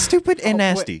 Okay, that's stupid and Oh,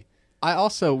 wait. nasty. I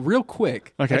also, real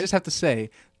quick, Okay. I just have to say,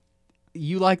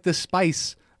 you like the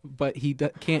spice, but he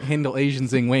can't handle Asian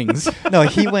zing wings. No,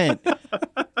 he went.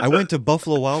 I went to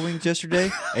Buffalo Wild Wings yesterday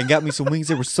and got me some wings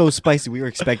that were so spicy. We were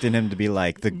expecting him to be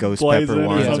like the ghost Blazing pepper or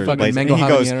ones something. or Fucking blazing. mango And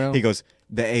habanero. he goes,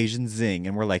 the Asian zing,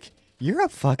 and we're like, you're a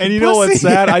fucking. And you know what's pussy.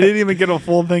 sad? I didn't even get a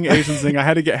full thing Asian zing. I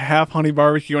had to get half honey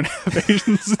barbecue and half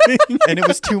Asian zing. And it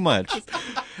was too much.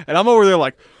 And I'm over there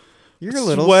like, You're a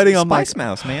little Sweating, I'm spice like-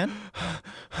 mouse, man.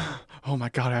 oh my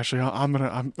God, Ashley, I'm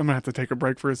gonna have to take a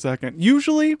break for a second.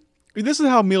 Usually, this is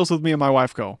how meals with me and my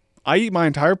wife go. I eat my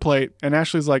entire plate, and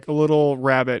Ashley's like a little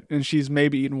rabbit, and she's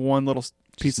maybe eating one little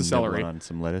piece of Just nibble celery. on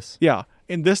some lettuce. Yeah,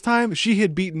 and this time she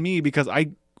had beaten me because I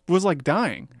was like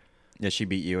dying. Yeah, she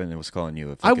beat you and it was calling you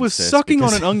a I fucking was sis sucking on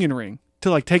because- an onion ring to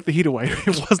like take the heat away.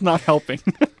 It was not helping.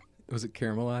 Was it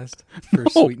caramelized for No.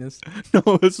 sweetness?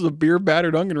 No, this is a beer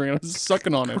battered onion ring. I was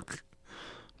sucking on it.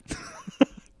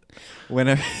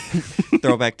 Whenever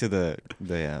throw back to the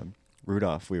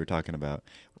Rudolph we were talking about.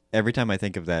 Every time I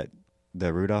think of that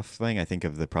the Rudolph thing, I think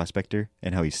of the prospector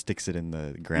and how he sticks it in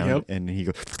the ground and he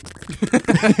goes,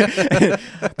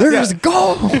 "There's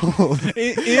gold!"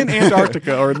 in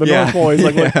Antarctica or the North Pole. He's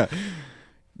like,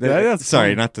 that's sorry,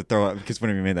 funny. not to throw up, because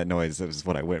when we made that noise, that was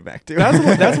what I went back to.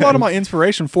 That's a lot of my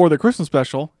inspiration for the Christmas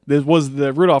special. This was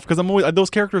the Rudolph, because those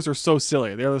characters are so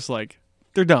silly. They're just like,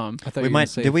 they're dumb. I thought we you were might. gonna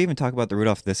say Did we even talk about the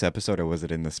Rudolph this episode, or was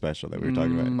it in the special that we were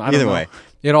talking about? I don't Either know. way,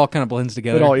 it all kind of blends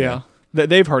together. It all, yeah.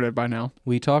 They've heard it by now.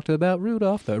 We talked about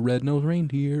Rudolph the red-nosed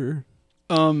reindeer.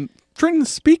 Trenton,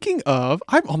 speaking of,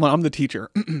 hold on, I'm the teacher.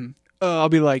 I'll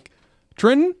be like,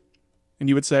 Trenton, and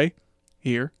you would say,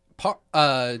 here.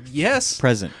 Yes.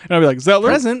 present. And I'll be like, Zettler.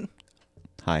 Present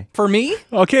Hi. for me.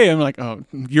 Okay, I'm like, oh,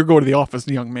 you're going to the office,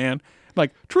 young man. I'm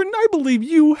like, Trenton, I believe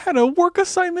you had a work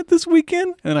assignment this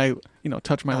weekend. And I,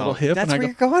 touch my little hip. That's and I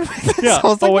where go, you're going with this. Yeah. I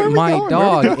was like, Oh, wait, where are we My going?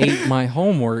 dog ate my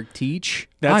homework, teach.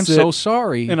 That's I'm it. so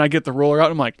sorry. and I get the roller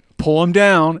out. I'm like, pull him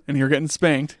down, and you're getting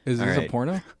spanked. Is All this right. a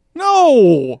porno?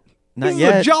 No, Not this is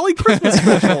yet. a jolly Christmas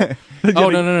special. Oh,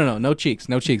 no. No cheeks.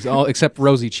 No cheeks. All except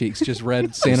rosy cheeks. Just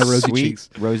red Santa rosy Sweet cheeks.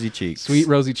 rosy cheeks. Sweet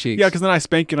rosy cheeks. Yeah, because then I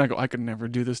spank you, and I go, I could never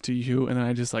do this to you. And then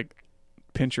I just like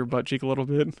pinch your butt cheek a little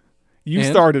bit. You And?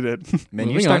 started it. Man,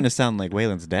 Moving you're starting on. to sound like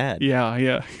Waylon's dad.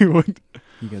 yeah. You would.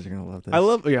 You guys are going to love this. I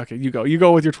love. Yeah, okay. You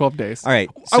go with your 12 days. All right.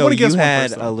 I So wanna guess you one had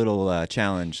first, though. a little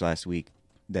challenge last week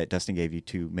that Dustin gave you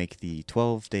to make the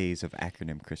 12 days of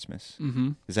acronym Christmas.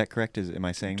 Mm-hmm. Is that correct? Am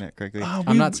I saying that correctly?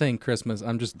 I'm not saying Christmas.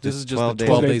 This is just 12 the days.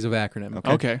 12 days of acronym.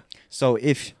 Okay. So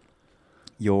if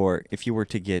you were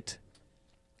to get,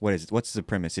 what's the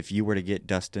premise? If you were to get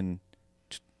Dustin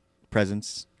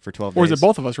presents for 12 Or days. is it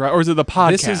both of us, right? Or is it the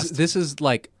podcast? This is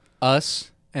like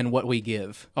us and what we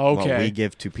give. Okay. What we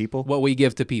give to people? What we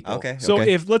give to people. Okay. So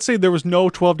okay. if let's say there was no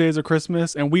 12 days of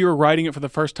Christmas and we were writing it for the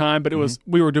first time, but it was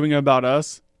we were doing it about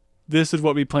us, this is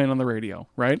what we playing on the radio,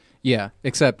 right? Yeah,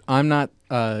 except I'm not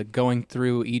going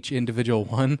through each individual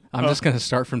one. I'm just going to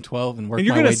start from 12 and work And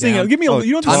you're my gonna way sing down. it. Give me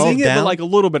you don't have to 12 sing it, but down? like a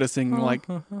little bit of singing, like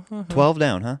 12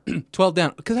 down, huh? 12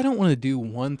 down, because I don't want to do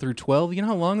 1 through 12. You know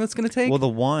how long that's going to take? Well, the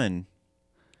 1.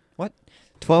 What?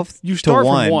 12 You to start from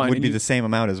 1 1 would and be you- the same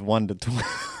amount as 1 to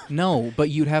 12. no, but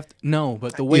you'd have to,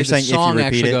 but the way You're the saying if you song repeat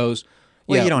actually it? goes,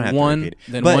 Well, yeah, you don't have to 1, repeat it.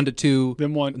 then But- 1 to 2,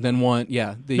 then 1. then 1.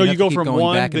 Yeah, No, you have to go keep from going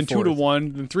 1, back then and 2 to forth.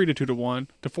 1, then 3 to 2 to 1,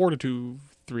 to 4 to 2,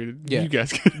 3 to Yeah. you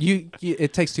guys.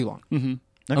 It takes too long. Mm-hmm. Okay.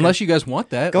 Unless you guys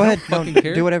want that. Go I ahead. don't No, fucking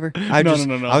care. do whatever. No. I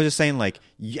was just saying, like,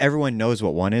 everyone knows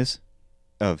what 1 is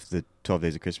of the 12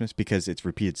 Days of Christmas because it's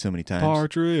repeated so many times,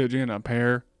 Partridge in a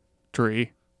pear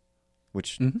tree.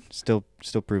 which Mhm. still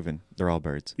proven. They're all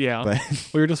birds. Yeah. But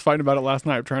We were just fighting about it last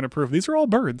night, trying to prove these are all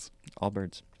birds. all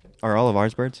birds. Are all of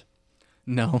ours birds?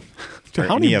 No. Are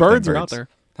How any many of them birds are out birds? there?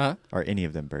 Huh? Are any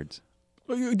of them birds?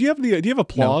 Do you have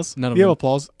applause? none of Do you have them.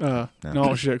 applause?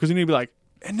 No shit. Because you need to be like,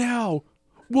 and now,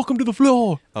 welcome to the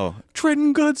floor, Oh,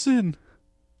 Trenton Goodson.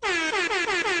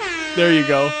 There you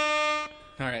go.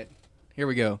 All right. Here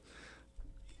we go.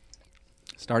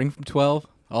 Starting from 12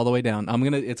 all the way down.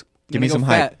 It's Give gonna me go some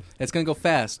fat. hype. It's going to go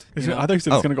fast. I you know? thought you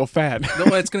said Oh. it's gonna go fat.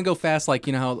 No, it's going to go fast, like,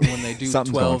 you know how when they do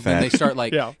Something's 12, going then fat. they start,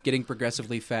 like, Yeah. getting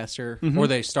progressively faster. Or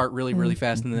they start really, really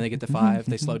fast, and then they get to 5.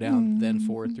 They slow down, then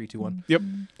 4, 3, 2, 1. Yep.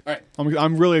 All right.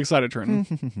 I'm really excited,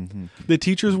 Trenton. The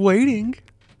teacher's waiting.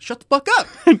 Shut the fuck up.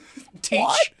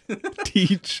 Teach.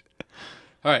 Teach.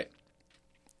 All right.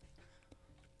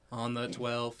 On the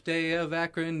 12th day of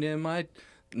acronym,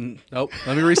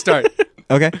 let me restart.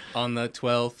 okay. On the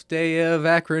 12th day of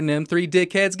acronym, 3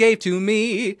 dickheads gave to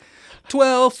me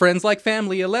 12 friends like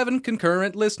family, 11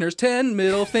 concurrent listeners, 10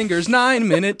 middle fingers, 9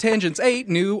 minute tangents, 8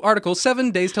 new articles,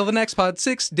 7 days till the next pod,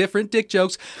 6 different dick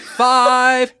jokes,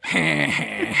 5 4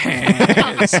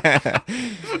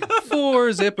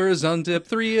 zippers unzipped,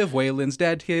 3 of Waylon's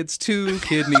dad kids, 2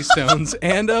 kidney stones,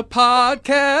 and a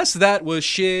podcast that was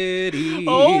shitty.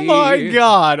 Oh my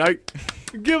God! I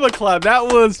give a clap.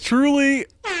 That was truly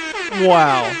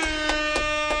wow.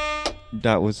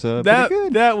 That was pretty That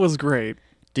good. that was great,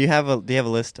 Do you have a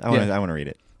list? I want Yeah. to read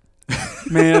it.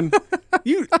 man.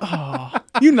 you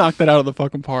knocked that out of the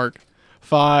fucking park.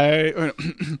 5.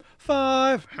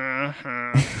 5.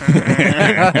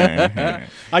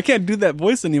 I can't do that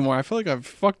voice anymore. I feel like I've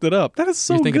fucked it up. That is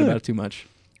so You're thinking good. about it too much.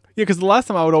 Yeah, because the last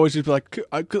time I would always just be like,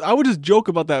 I would just joke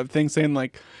about that thing, saying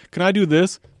like, "Can I do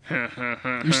this?"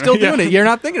 You're still doing it. You're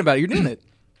not thinking about it. You're doing it.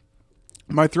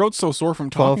 My throat's so sore from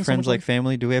 12 talking. so friends much. like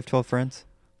family. Do we have 12 friends?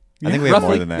 Yeah. I think we have more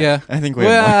Roughly, than that. yeah. I think we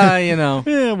have more. Well, you know.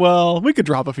 Yeah, well, we could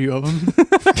drop a few of them.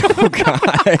 Oh,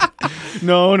 God.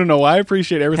 No. I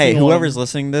appreciate everything. Hey, whoever's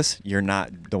listening to this, you're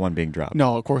not the one being dropped.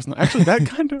 No, of course not. Actually, that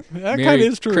kind of Merry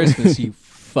is true. Christmas, you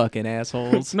fucking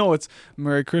assholes. No, it's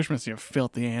Merry Christmas, you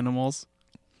filthy animals.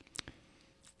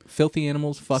 filthy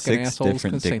animals, fucking 6 assholes.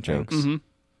 different same dick thing. jokes. Mm-hmm.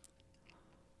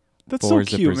 That's 4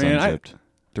 so cute, zippers man. unzipped.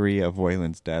 3 of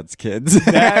Waylon's dad's kids.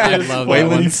 That I is love that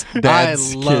one. Waylon's I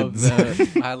dad's love kids.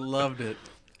 that. I loved it.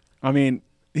 I mean,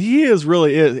 he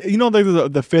really is. You know,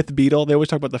 the fifth Beatle. They always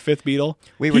talk about the fifth Beatle.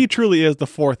 He truly is the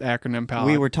fourth acronym palette.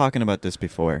 We were talking about this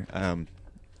before.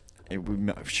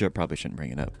 Probably shouldn't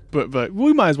bring it up. But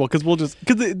we might as well because we'll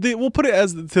put it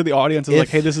as to the audience as like,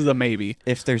 hey, this is a maybe.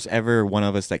 If there's ever one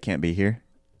of us that can't be here,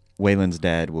 Waylon's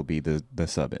dad will be the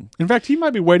sub-in. In fact, he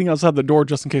might be waiting outside the door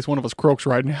just in case one of us croaks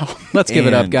right now. Let's give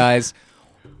it up, guys.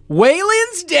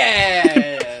 Waylon's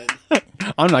dad.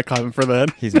 I'm not clapping for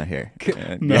that. He's not here.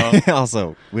 No. Yeah,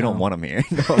 also, we don't want him here.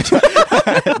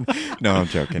 No, I'm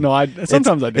joking. No,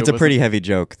 sometimes I do. It's a but pretty heavy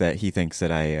joke that he thinks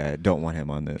that I don't want him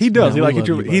on this. He does. No, he we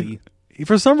love you, he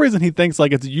for some reason he thinks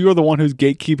like it's you're the one who's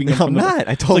gatekeeping him. I'm not.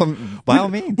 I told him by all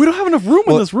means. We don't have enough room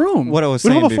in this room. What I was we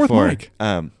saying don't have a fourth before,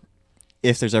 mic.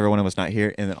 if there's ever one of us not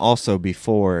here, and then also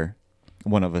before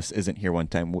one of us isn't here one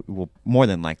time, we'll more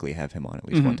than likely have him on at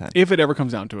least one time. If it ever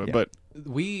comes down to it. Yeah. But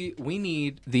We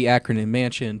need the acronym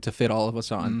mansion to fit all of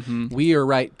us on. Mm-hmm. We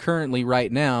are currently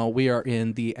right now, we are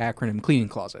in the acronym cleaning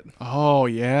closet. oh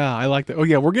yeah, I like that. Oh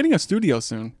yeah, we're getting a studio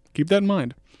soon. Keep that in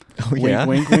mind. Oh yeah.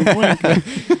 Wink, wink, wink,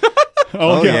 wink.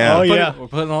 Oh, yeah. Oh yeah. We're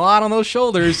putting a lot on those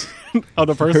shoulders. Oh,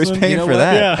 the person. Who's paying You know for what?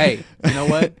 that? Yeah. Hey, you know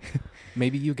what?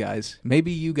 Maybe you guys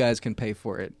can pay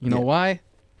for it. You know why?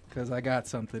 Because I got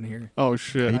something here. Oh Are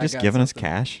shit. you just got giving us something.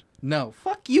 cash, No,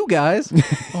 fuck you guys.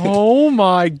 Oh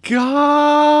my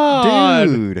god,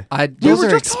 dude? Those were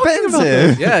are just talking about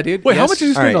expensive. Yeah, dude. Wait, how Yes. much did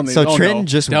you All spend right, on these? so Oh, Trenton no.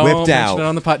 just Don't whipped mention out. it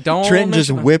on the pod. Don't Trenton just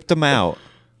mention it. whipped them out.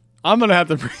 I'm gonna have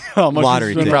to bring how much Lottery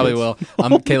you spent He on probably this.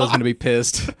 will. Kayla's gonna be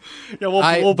pissed. Yeah, we'll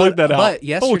I- bleep but- that out. but Oh,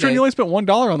 yesterday- Trent, you only spent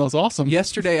 $1 on those. Awesome.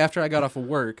 Yesterday, after I got off of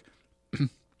work,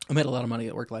 I made a lot of money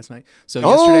at work last night. So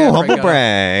yesterday, Oh, after I humble got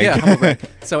brag. Yeah, humble brag.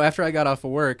 So after I got off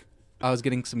of work, I was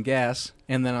getting some gas,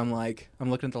 and then I'm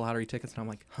looking at the lottery tickets, and I'm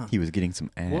like, huh, He was getting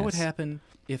some ass. what would happen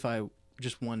if I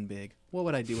just won big? What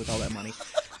would I do with all that money?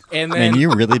 And then, Man, you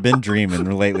really been dreaming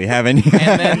lately, haven't you?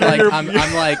 and then I'm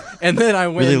like, and then I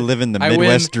win. Really living the I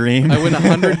Midwest win, dream. I win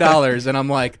 $100, and I'm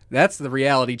like, that's the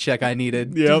reality check I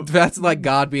needed. Yep. That's like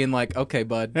God being like, okay,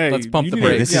 bud, Hey, let's pump you the need- Hey,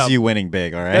 brakes. this Yeah. is you winning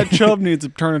big, all right? That chub needs to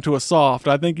turn into a soft.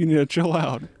 I think you need to chill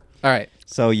out. All right.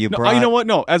 So you No, brought. you know what?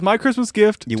 No, as my Christmas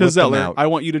gift You to whipped them Zeller, out. I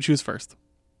want you to choose first.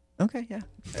 Okay, yeah.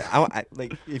 I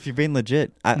like if you're being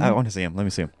legit. I want to see him. Let me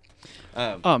see him.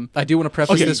 I do want to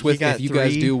preface Okay, this with, you got if you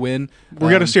guys 3. do win,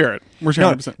 We're gonna share it. We're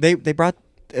sharing No, 100%. they brought.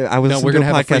 I was no, listening we're to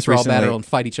gonna a have a free podcast for all battle recently. and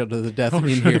fight each other to the death in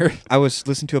here. I was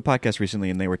listening to a podcast recently,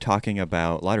 and they were talking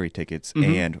about lottery tickets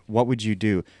and what would you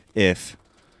do if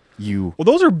you. Well,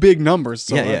 those are big numbers.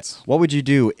 So yeah. that's What would you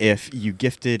do if you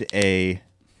gifted a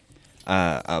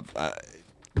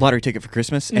lottery ticket for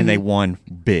Christmas and they won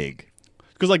big?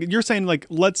 because like you're saying, like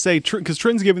let's say because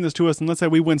Trenton's giving this to us, and let's say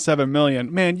we win $7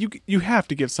 million. Man, you have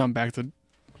to give some back to.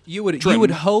 You would Trenton.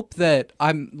 hope that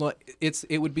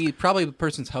it would be probably the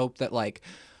person's hope that like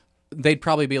they'd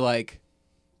probably be like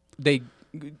they'd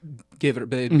give it,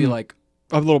 they'd be like,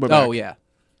 A little bit back. oh yeah,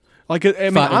 Like I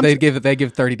mean, they give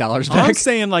 $30 I'm back.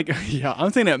 saying like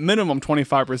I'm saying at minimum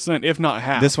 25%, if not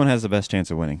half. This one has the best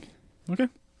chance of winning. Okay.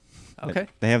 Okay.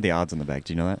 They have the odds on the back.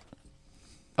 Do you know that?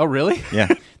 Oh really? Yeah.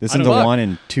 This I one's a don't- 1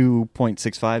 in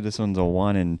 2.65. This one's a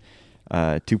 1 in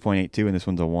 2.82, and this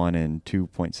one's a 1 in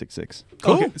 2.66.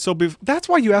 Cool. Okay, so that's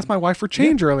why you asked my wife for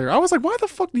change earlier. I was like, why the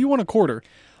fuck do you want a quarter?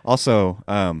 Also,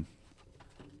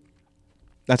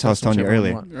 that's how I was telling you Whichever one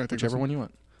earlier. want. I think Whichever so. one you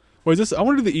want. Wait, is this? I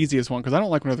want to do the easiest one because I don't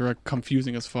like when they're like,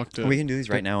 confusing as fuck. To We can do these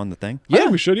right now on the thing. I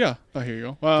think we should. Yeah. Oh, here you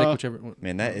go. Take whichever one.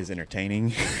 Man, that is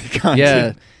entertaining content.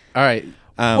 Yeah. All right.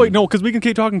 Wait, no, because we can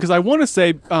keep talking. Because I want to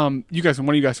say, one of you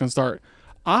guys can start.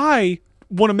 I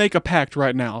want to make a pact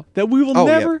right now that we will Oh,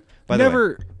 yeah. never, By the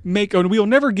never make, or we will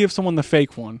never give someone the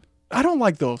fake one. I don't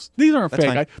like those. These aren't That's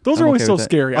fake. fine. Those I'm are always okay so with that.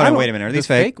 scary. Oh, I no, don't- wait a minute. Are these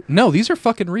The fake? No, these are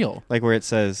fucking real. Like where it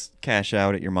says cash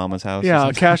out at your mama's house? or Yeah,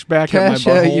 something? cash back Cash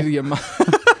at my out butthole. you.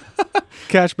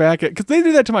 Cash back at because they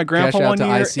did that to my grandpa Cash out one to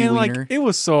year, IC and like Wiener. it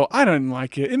was so I didn't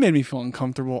like it. It made me feel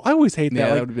uncomfortable. I always hate Yeah, that.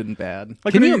 that Like, would have been bad.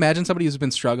 like Can when you you- imagine somebody who's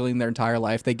been struggling their entire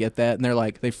life? They get that and they're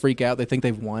like, they freak out. They think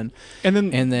they've won. and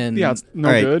then yeah, it's no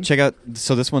All right, good. check out.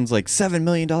 So this one's like $7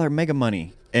 million mega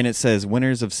money. And it says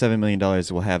winners of $7 million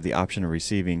will have the option of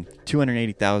receiving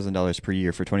 $280,000 per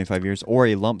year for 25 years or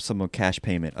a lump sum of cash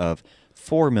payment of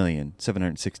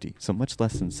 $4,760,000. So much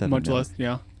less than $7 Much million. less,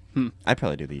 yeah. I'd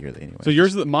probably do the yearly anyway. So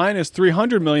yours, mine is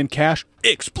 $300 million cash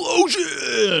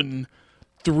explosion.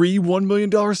 3 $1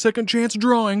 million second chance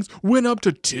drawings went up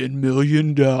to $10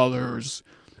 million.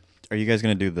 Are you guys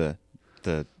going to do the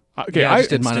Okay, Yeah, I I just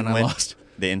did mine and I instant win? lost.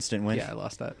 The instant win? Yeah, I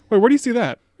lost that. Wait, where do you see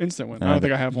that? Instant win. I don't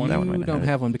think I have one. That one might You not don't have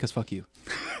it. have one because fuck you.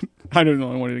 I don't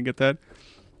know. I wanted to get that.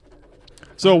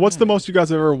 So, what's the most you guys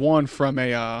have ever won from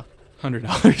a $100.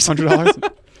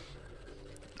 $100?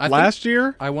 Last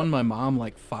year? I won my mom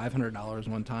like $500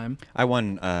 one time. I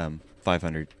won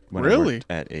 500 when I Really? worked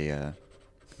at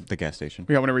the gas station.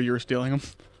 Yeah, whenever you were stealing them.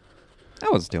 I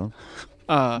wasn't stealing.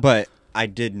 But I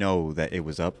did know that it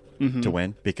was up to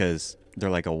win because they're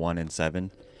like a 1 in 7,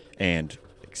 and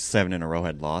 7 in a row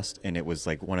had lost, and it was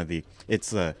like one of the it's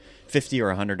the $50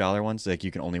 or $100 ones. Like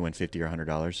you can only win $50 or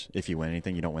 $100 if you win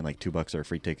anything. You don't win like $2 or a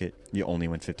free ticket. You only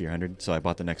win 50 or 100. So I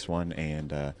bought the next one,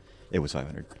 and it was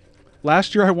 500.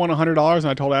 Last year I won $100, and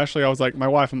I told Ashley, I was like, my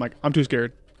wife, I'm like, I'm too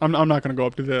scared. I'm not going to go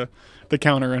up to the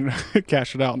counter and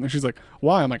cash it out. And she's like,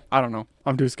 why? I'm like, I don't know.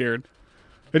 I'm too scared.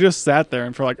 It just sat there,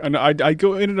 and for like, and I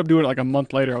ended up doing it like a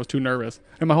month later. I was too nervous,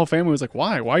 and my whole family was like,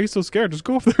 "Why? Why are you so scared? Just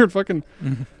go up there and fucking." I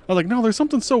was like, "No, there's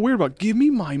something so weird about. Give me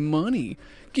my money.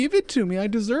 Give it to me. I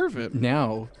deserve it."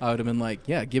 Now I would have been like,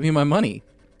 yeah, give me my money.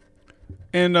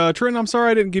 And Trenton, I'm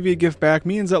sorry I didn't give you a gift back.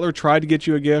 Me and Zettler tried to get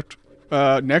you a gift.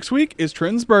 Next week is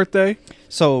Trenton's birthday.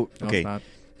 So No, okay, it's not.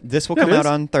 this will Yeah, come it out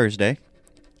is. on Thursday.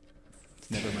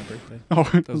 It's never my birthday. Oh,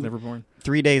 I was never born.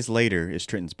 3 days later is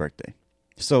Trenton's birthday.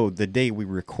 So the day we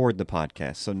record the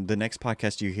podcast. So the next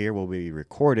podcast you hear will be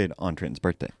recorded on Trenton's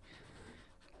birthday.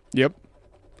 yep.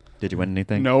 Did you win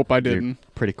anything? Nope, I You're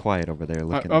didn't. pretty quiet over there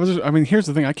looking. I mean, here's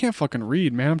the thing. I can't fucking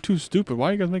read, man. I'm too stupid. Why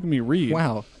are you guys making me read?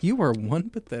 Wow, you are one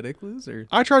pathetic loser.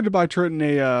 I tried to buy Trenton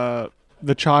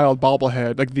the child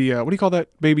bobblehead, like the what do you call that?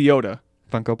 Baby Yoda.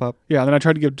 Funko Pop? Yeah, then I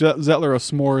tried to give Zettler a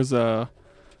s'mores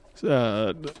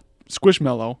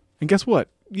squishmallow, and guess what?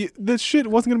 This shit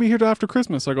wasn't gonna be here till after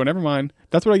Christmas. So I go, never mind.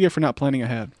 That's what I get for not planning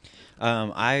ahead.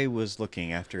 I was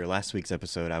looking after last week's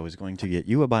episode. I was going to get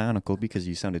you a Bionicle because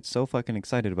you sounded so fucking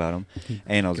excited about him,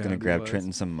 and I was going to God, grab was.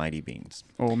 Trenton some Mighty Beans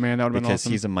Oh man, that would have been because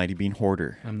awesome. he's a Mighty Bean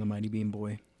hoarder. I'm the mighty bean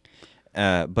boy.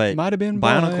 But Might have been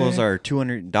Bionicles boy. are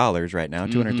 $200 right now,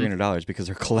 $300 because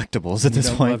they're collectibles at You this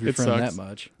don't point. love your It friend sucks. that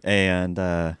much. And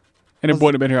and it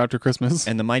wouldn't have been here after Christmas.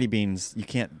 and the Mighty Beans, you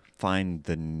can't find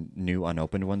the new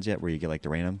unopened ones yet, where you get like the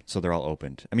random. So they're all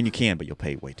opened. I mean, you can, but you'll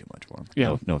pay way too much for them.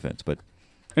 Yeah. No offense, but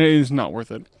And it is not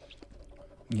worth it.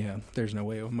 Yeah, there's no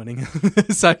way of winning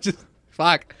this. I just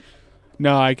fuck.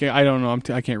 No, I can't. I don't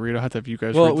know. I can't read. I have to have you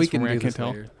guys Well, read we this for can me. do I can't this tell.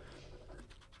 later.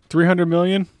 300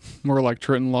 million. More like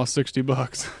Trenton lost $60,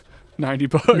 $90.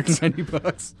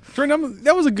 $90. Trenton,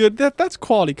 that was a good. That's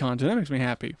quality content. That makes me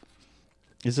happy.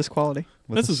 is this quality?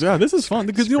 This is fun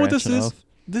because you know what this Scratching is. off.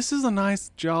 This is a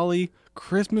nice, jolly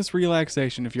Christmas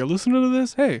relaxation. If you're listening to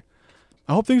this, hey,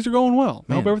 I hope things are going well.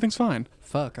 I hope Man. everything's fine.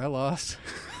 Fuck, I lost.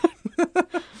 I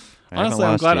haven't Honestly,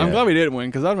 I'm lost glad. yet. I'm glad we didn't win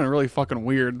because that'd been really fucking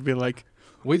weird to be like,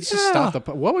 We just Yeah. stop the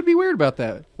pod. What would be weird about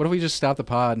that? What if we just stop the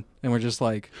pod and we're just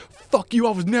like, "Fuck you!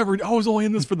 I was only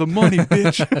in this for the money,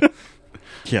 bitch."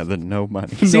 Yeah, the no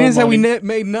money. No seeing as how we money.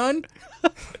 made none?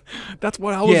 That's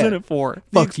what I was Yeah. in it for.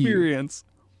 The Fuck you. experience.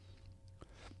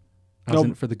 I was in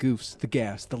Nope. it for the goofs, the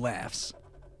gas, the laughs.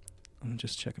 I'm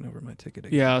just checking over my ticket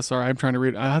again. Yeah, sorry. I'm trying to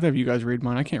read. I have to have you guys read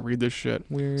mine. I can't read this shit.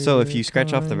 So if you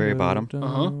scratch off the very bottom,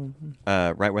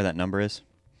 Uh-huh. right where that number is,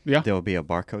 Yeah. there will be a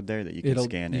barcode there that you can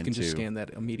scan You into. can just scan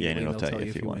that immediately, and and it'll they'll tell tell you you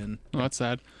if you won. win. Oh, that's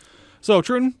sad. So,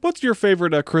 Trenton, what's your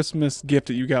favorite Christmas gift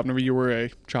that you got whenever you were a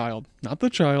child? Not the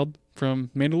child from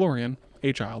Mandalorian,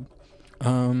 a child.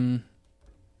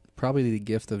 Probably the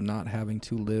gift of not having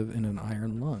to live in an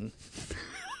iron lung.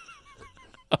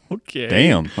 Okay.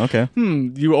 Damn. Okay.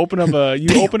 You open up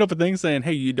a thing saying,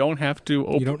 "Hey, you don't have to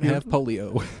open." You don't have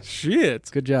polio.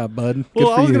 shit. Good job, bud. Well,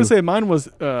 Good for I was you. gonna say mine was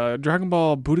Dragon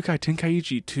Ball Budokai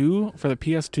Tenkaichi 2 for the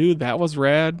PS2. That was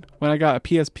rad. When I got a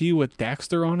PSP with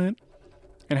Daxter on it,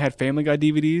 and it had Family Guy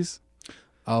DVDs.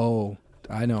 Oh,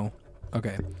 I know.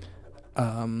 Okay.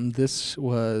 This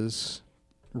was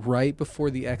right before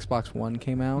the Xbox One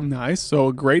came out. Nice. So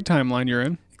a great timeline you're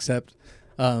in. Except,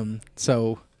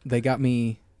 so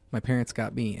my parents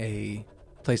got me a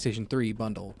PlayStation 3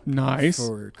 bundle. Nice.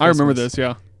 For I remember Christmas. this.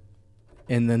 Yeah.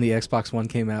 And then the Xbox One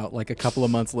came out like a couple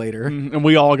of months later. And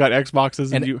we all got Xboxes,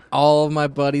 and And you all of my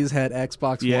buddies had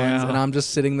Xbox Yeah. Ones. And I'm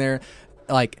just sitting there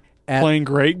like at playing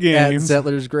great at games.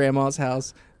 Zettler's grandma's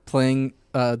house playing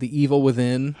The Evil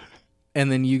Within,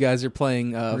 and then you guys are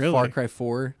playing Really? Far Cry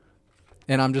 4,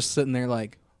 and I'm just sitting there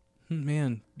like,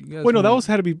 man, you guys. Wait, no, that wanna-" was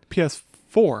had to be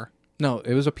PS4. no,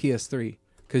 it was a PS3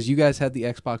 because you guys had the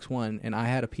Xbox One and I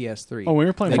had a PS3. Oh, we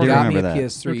were playing. they I do Far got Cry. me a remember that.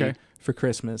 PS3 Okay. for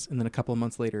Christmas, and then a couple of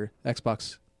months later,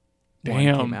 Xbox One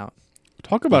Damn. came out.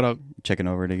 Talk about Checking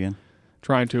over it again.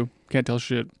 trying to can't tell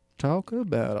shit. talk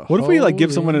about What if we like give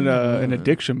hole someone in an one.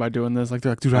 addiction by doing this? Like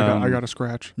they're like, dude, I got a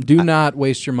scratch. Do not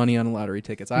waste your money on lottery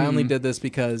tickets. I only did this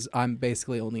because I'm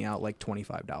basically only out like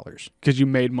 $25 Because you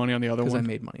made money on the other because I one.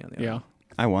 made money on the other Yeah. one.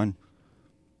 I won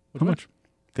How much?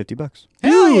 $50.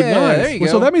 Hell Dude, yeah, nice. there you Well,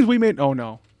 so go. that means we made. Oh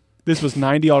no, this was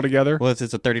 90 altogether. Well, it's a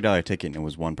 $30 ticket, and it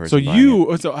was one person. So buying it.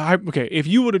 you, okay, if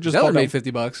you would have just Zeller bought made that-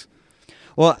 $50.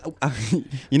 Well,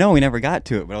 we never got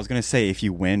to it, but I was gonna say if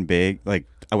you win big, like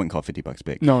I wouldn't call $50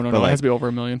 big. No, but it like, has to be over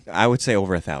 $1 million. I would say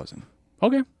over 1,000.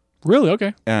 Okay, really?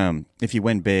 Okay. If you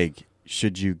win big,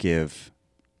 should you give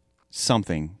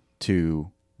something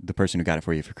to the person who got it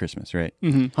for you for Christmas, right?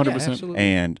 100%. Yeah, absolutely.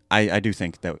 And I do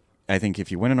think that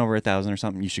if you're winning over 1,000 or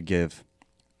something, you should give,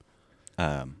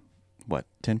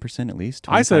 10% at least.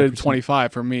 I said 25%?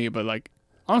 25 for me, but like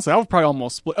honestly, I would probably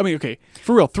almost split. I mean, okay,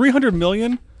 for real, 300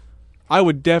 million. I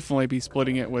would definitely be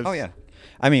splitting it with. Oh yeah,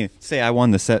 I mean, say I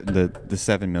won the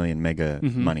 7 million mega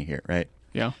money here, right?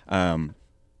 Yeah.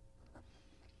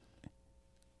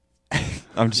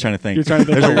 I'm just trying to think. You're trying to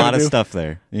think There's what a you're lot gonna of do. stuff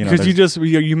there. You know, Because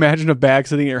you imagine a bag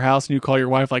sitting at your house and you call your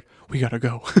wife like, we gotta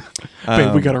go,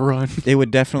 babe, we gotta run. it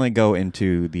would definitely go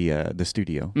into the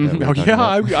studio. that we were Oh talking yeah,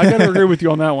 about. I gotta agree with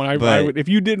you on that one. I But- would, if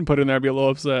you didn't put it in there, I'd be a little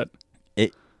upset.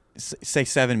 Say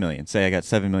 7 million. Say I got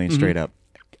 7 million straight up.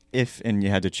 And you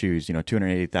had to choose,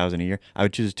 280,000 a year, I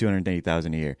would choose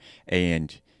 280,000 a year,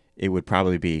 and it would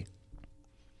probably be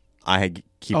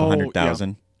keep Oh,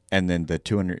 100,000, and then the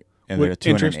 200 and With the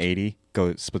 280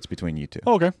 splits between you two.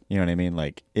 Oh, okay. You know what I mean?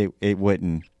 Like it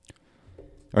wouldn't,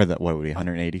 or that what would be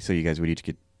 180? So you guys would each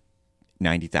get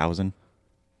 90,000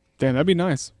 Damn, that'd be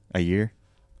nice. a year.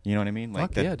 You know what I mean?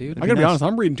 Like Fuck yeah, dude. I gotta be honest,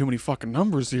 I'm reading too many fucking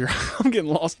numbers here. I'm getting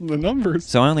lost in the numbers.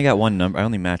 So I only got one number. I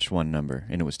only matched one number,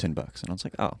 and it was $10. And I was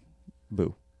like, oh,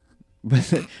 boo.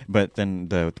 But then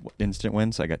the instant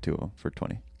wins, I got two of them for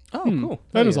 20. Oh, cool.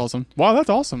 That Oh, is yeah. awesome. Wow, that's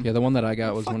awesome. Yeah, the one that I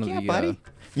got was Fuck one of yeah, the. buddy.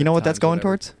 You know what that's times, going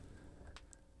whatever. towards?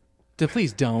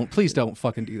 Please don't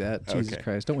fucking do that. Jesus Okay.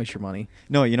 Christ, don't waste your money.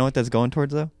 No, you know what that's going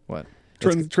towards though? What?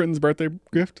 Trenton's birthday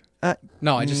gift.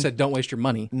 No, I just said don't waste your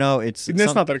money. No, it's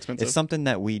Not that expensive. It's something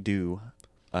that we do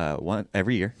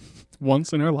every year.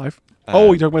 Once in our life. You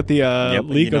talking about the Yep,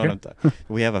 league? you know Okay. what I'm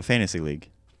we have a fantasy league.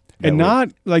 And that not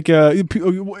like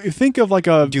think of like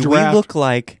a do draft. we look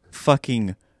like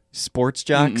fucking sports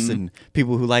jocks and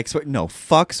people who like sport? No,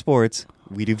 fuck sports.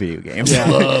 We do video games.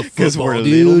 Because we're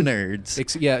little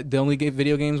nerds. Yeah, the only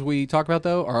video games we talk about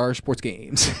though are our sports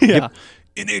games. Yeah.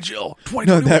 NHL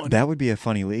 2021. No, that would be a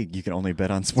funny league. You can only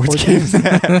bet on sports games.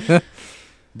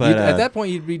 But at that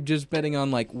point, you'd be just betting on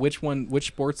like which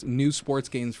new sports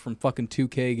games from fucking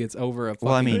 2K gets over a fucking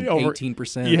Well, I mean,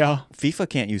 18%. Yeah. FIFA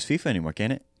can't use FIFA anymore,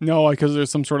 can it? No, because there's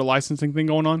some sort of licensing thing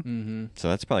going on. So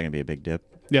that's probably gonna be a big dip.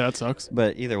 Yeah, that sucks.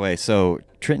 But either way, so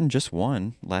Trenton just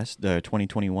won last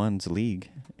 2021's league,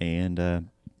 and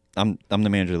I'm the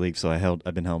manager of the league, so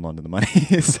I've been held on to the money.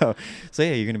 so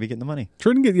yeah, you're gonna be getting the money.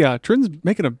 Trenton's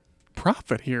making a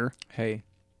profit here. Hey,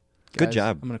 Good guys,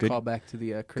 job. I'm gonna Good- call back to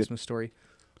the Christmas story.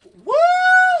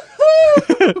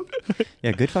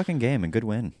 Yeah, good fucking game and good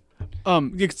win.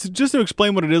 Just to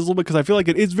explain what it is a little bit, because I feel like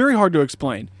it's very hard to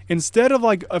explain. Instead of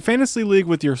like a fantasy league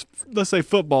with your, let's say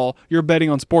football, you're betting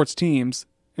on sports teams,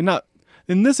 and not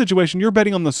in this situation, you're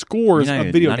betting on the scores Not of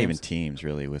even- video not games. even teams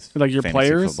really with Like your fantasy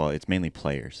players? Football. It's mainly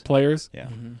players. Players. Yeah.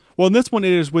 Well, in this one,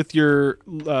 it is with your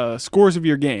scores of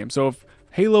your game. So if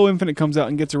Halo Infinite comes out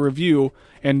and gets a review,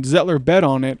 and Zettler bet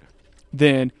on it,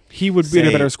 then he would get a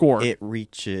Say better score. It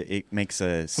makes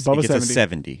Above it a gets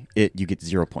 70. a 70. You get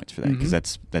 0 points for that because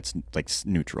that's like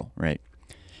neutral, right?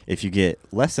 If you get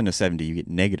less than a 70, you get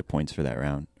negative points for that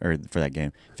round or for that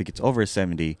game. If it gets over a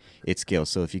 70, it scales.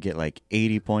 So if you get like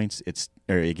 80 points, it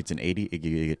gets an 80,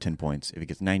 you get 10 points. If it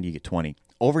gets 90, you get 20.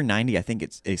 Over 90, I think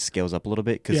it scales up a little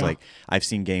bit because Yeah. like I've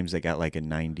seen games that got like a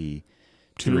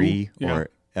 93 Yeah. or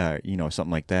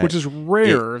something like that. which is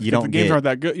rare. You if don't the games get- aren't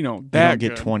that good. You don't That get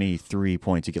good. 23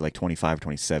 points. You get like 25,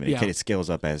 27. Yeah. It scales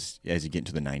up as you get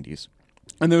into the 90s.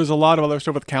 And there's a lot of other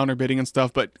stuff with counter bidding and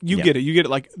stuff, but you Yeah. get it. You get it.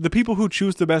 Like the people who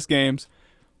choose the best games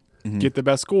get the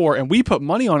best score, and we put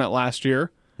money on it last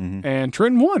year, and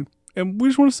Trenton won. And we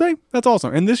just want to say that's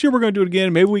awesome. And this year we're going to do it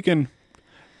again. Maybe we can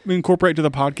incorporate to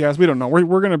the podcast. We don't know. We're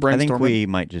going to I brainstorm. think we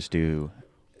might just do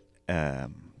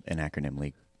an acronym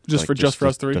league. Just for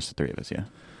us three? Just the three of us,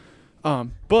 yeah.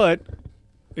 But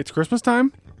it's Christmas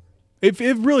time. It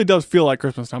really does feel like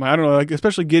Christmas time. I don't know, like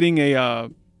especially getting a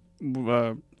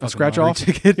scratch lottery off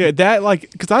ticket. Yeah, that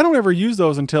like because I don't ever use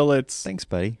those until it's Thanks,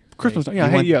 buddy. Christmas time. Yeah, you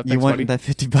hey, want, yeah. you Thanks, want buddy. that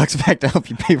 $50 back to help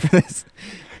you pay for this?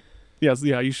 Yes,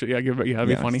 yeah. You should. Yeah, give it. Yeah, that'd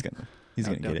be funny. He's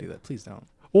gonna Don't get do it. that. Please don't.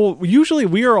 Well, usually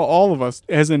we are all of us,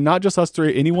 as in not just us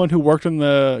three, anyone who worked in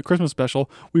the Christmas special,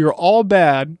 we are all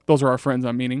bad. Those are our friends,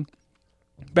 I'm meaning.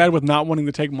 Bad with not wanting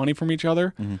to take money from each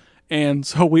other. Mm-hmm. And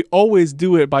so we always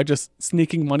do it by just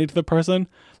sneaking money to the person.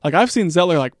 Like I've seen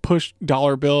Zettler like push like a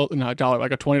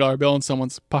 $20 bill in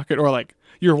someone's pocket, or like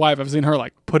your wife, I've seen her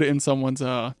like put it in someone's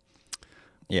what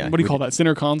do you call that,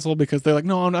 center console, because they're like,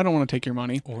 no, I don't want to take your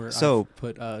money. Or So- I've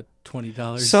put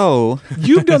 $20. So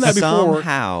You've done that before.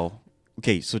 Somehow,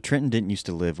 okay, so Trenton didn't used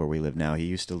to live where we live now. He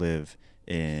used to live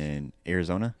in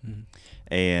Arizona,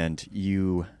 and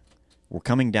you were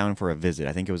coming down for a visit.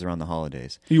 I think it was around the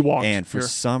holidays. You walked. And for Here.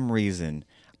 some reason,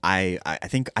 I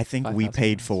think we 5,000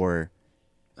 paid pounds. for,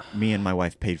 me and my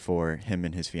wife paid for him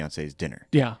and his fiance's dinner.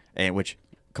 Yeah. And which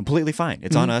completely fine.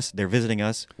 It's on us. They're visiting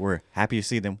us. We're happy to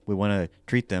see them. We want to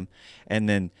treat them. And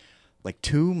then like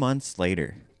 2 months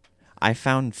later, I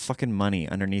found fucking money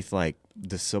underneath like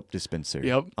the soap dispenser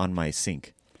Yep. on my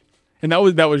sink. And that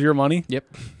was your money? Yep.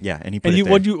 Yeah, and he put And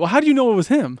it there. how do you know it was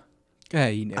him?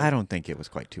 Hey, you know. I don't think it was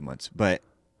quite 2 months, but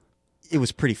it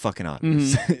was pretty fucking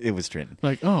obvious. It was Trenton.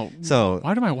 Like, oh, So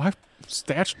why did my wife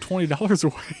stash $20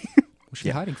 away? Was she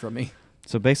hiding from me?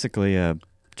 so basically,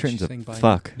 Trenton's saying a buy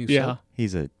fuck. new Yeah. soap?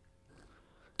 He's a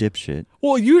dipshit.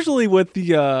 Well, usually with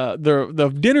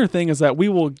the dinner thing is that we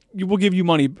will give you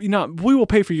money. We will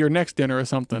pay for your next dinner or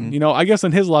something. Mm-hmm. I guess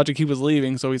in his logic he was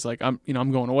leaving, so he's like, I'm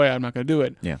going away. I'm not going to do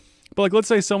it. Yeah. But like, let's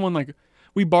say someone like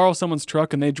we borrow someone's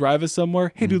truck and they drive us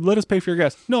somewhere. Hey, dude, let us pay for your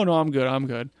gas. No, I'm good. I'm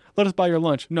good. Let us buy your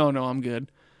lunch. No, I'm good.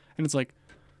 And it's like,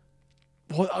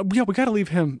 well, yeah, we got to leave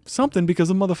him something because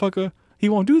the motherfucker, he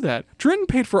won't do that. Trenton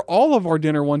paid for all of our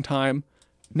dinner one time.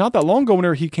 Not that long ago,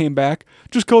 whenever he came back,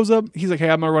 just goes up. He's like, hey,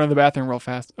 I'm going to run to the bathroom real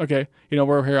fast. Okay.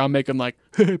 We're here. I'm making like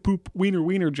poop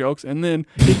wiener jokes. And then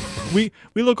we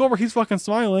look over. He's fucking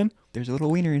smiling. There's a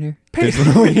little wiener in here.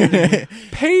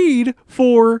 Paid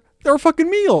for our fucking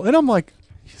meal. And I'm like,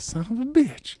 you son of a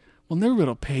bitch. We'll never be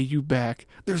able to pay you back.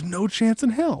 There's no chance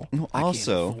in hell. No,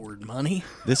 also, Forward money.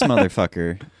 this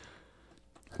motherfucker,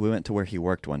 we went to where he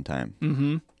worked one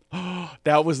time,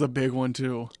 That was the big one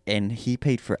too. and he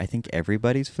paid for, I think,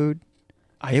 everybody's food.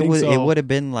 I think so. It would have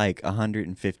been like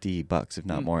 $150, if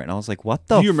not more. And I was like, "What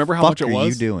the? Do you remember how fuck much it are was?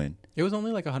 you doing? It was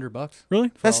only like $100.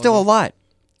 Really? That's still a lot."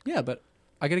 Yeah, but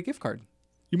I get a gift card.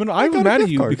 I was got a mad at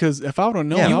gift you card. because if I would have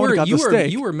known, Yeah. I would have got the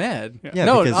steak. You were mad. Yeah,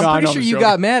 no, because- I'm No, I pretty know, sure I'm you joking.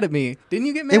 got mad at me. Didn't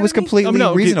you get mad? It was at me? completely no,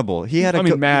 okay. reasonable. He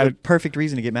had mad. a perfect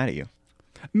reason to get mad at you.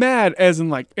 Mad as in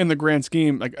like in the grand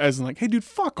scheme, like as in like, hey dude,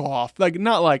 fuck off. Like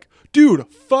not like, dude,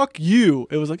 fuck you.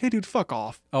 It was like, hey dude, fuck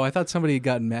off. Oh, I thought somebody had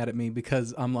gotten mad at me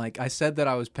because I'm like, I said that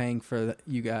I was paying for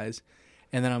you guys,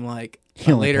 and then I'm like,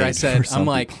 He only later I paid said, for some I'm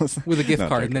like, people's- with a gift No,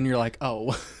 card, joking. and then you're like,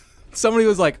 oh, somebody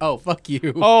was like, oh, fuck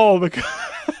you, Oh, because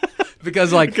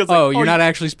because like, because, like, oh, oh, you're you- not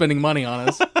actually spending money on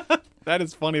us. that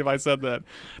is funny if I said that.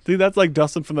 Dude, that's like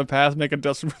Dustin from the past making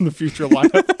Dustin from the future laugh.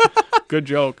 Good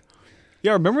joke.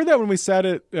 Yeah, remember that when we sat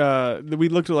at, we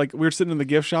looked at like, we were sitting in the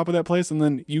gift shop at that place, and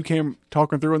then you came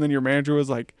talking through, and then your manager was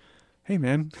like, hey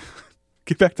man,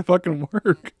 get back to fucking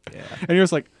work. Yeah. And you're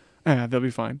just like, they'll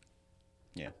be fine.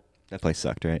 Yeah, that place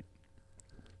sucked, right?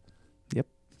 Yep.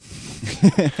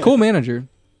 Cool manager.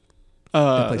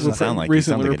 place doesn't sound like he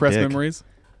recent sounds like a repressed dick. memories.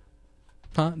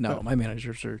 Huh? No, my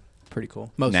managers are pretty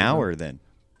cool. Most Now of or then?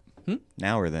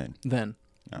 Now or then? then.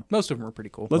 No. Most of them are pretty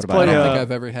cool. Let's What about I play. don't now? think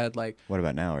I've ever had like. What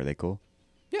about now? Are they cool?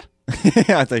 Yeah.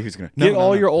 I thought he was gonna Get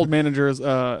all your old managers.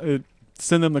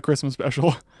 Send them the Christmas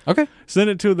special. Okay. Send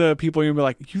it to the people. You'll be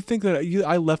like, you think that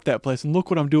I left that place, and look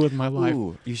what I'm doing with my life.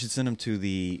 Ooh, you should send them to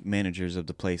the managers of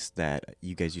the place that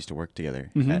you guys used to work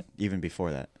together Mhm. at, even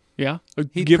before that. Yeah.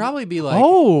 He'd probably be like,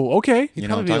 oh, okay. he'd You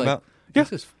know what I'm probably be talking like, about?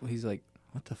 this is, he's like,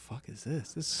 what the fuck is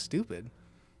this? This is stupid.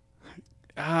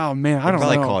 Oh man, I I'd don't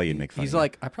probably know. call you and make fun He's of you.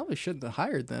 like, I probably shouldn't have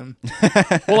hired them.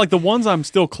 Well, like the ones I'm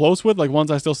still close with, like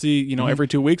ones I still see, every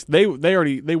 2 weeks. They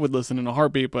would listen in a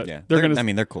heartbeat, but yeah, they're gonna. I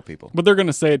mean, they're cool people. But they're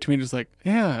gonna say it to me just like,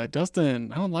 yeah,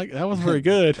 Dustin, I don't like that. Was very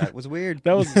good. That was weird.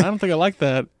 I don't think I like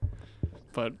that.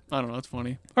 But I don't know. It's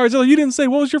funny. All right, Zilla, you didn't say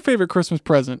what was your favorite Christmas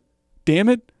present. Damn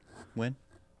it. When?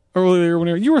 Earlier,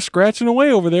 whenever you were scratching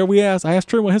away over there, I asked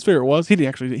Trent what his favorite was. He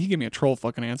gave me a troll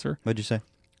fucking answer. What'd you say?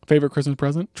 Favorite Christmas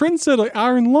present? Trent said like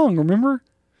iron lung. Remember?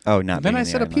 Oh, not Then being I in the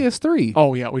said a Iron Man. PS3.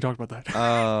 Oh yeah, we talked about that.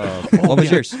 Oh, what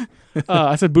was yours?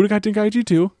 I said Budokai Tenkaichi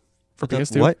 2 for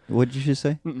PS2. What? What did you just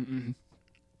say?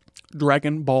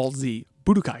 Dragon Ball Z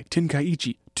Budokai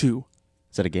Tenkaichi 2.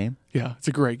 Is that a game? Yeah, it's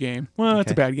a great game. Well,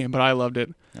 it's a Okay. bad game, but I loved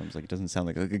it. I was like, it doesn't sound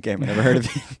like a good game. I never heard of it.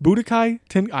 Budokai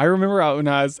I remember when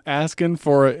I was asking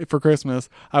for Christmas,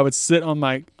 I would sit on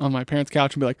my parents'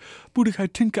 couch and be like, Budokai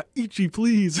Tenkaichi,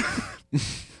 please.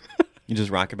 You just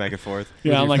rock it back and forth.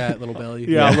 With I'm your like, fat little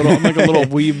belly. I'm like a little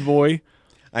weeb boy.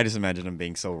 I just imagine him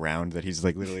being so round that he's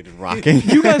like literally just rocking.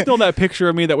 You guys know that picture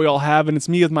of me that we all have, and it's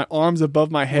me with my arms above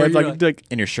my head, you're like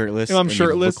And you're shirtless. And I'm You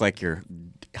shirtless. look like you're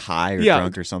high or Yeah,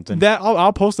 drunk or something. that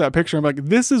I'll post that picture. I'm like,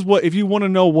 this is what, if you want to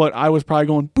know what I was probably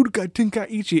going, Budokai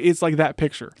Tinka Ichi, it's like that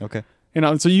picture. Okay. You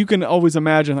know, so you can always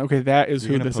imagine, okay, that is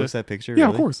You're who gonna this post is. that picture? Yeah,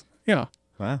 really? of course. Yeah.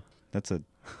 Wow. That's a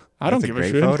I don't that's give a a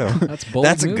great shit. photo. That's bold.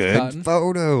 That's a move, good Cotton.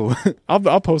 photo.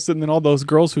 I'll post it, and then all those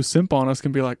girls who simp on us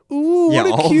can be like, ooh, Yeah,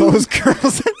 what a all cute. those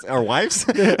girls are wives.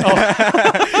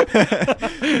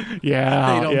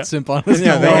 Yeah. They don't yeah. simp on us.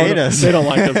 Yeah, no they more. hate us. They don't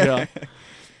like us, yeah.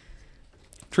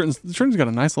 Trenton's got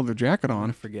a nice leather jacket I'm gonna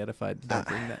on. forget if I don't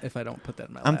bring that. If I don't put that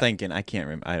in my I'm lap. thinking. I can't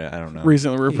remember. I don't know.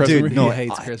 Recently repressed. Dude, me. no, He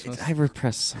hates Christmas. I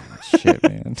repress so much shit,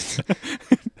 man.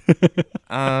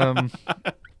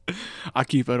 I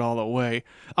keep it all away.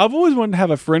 I've always wanted to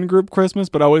have a friend group Christmas,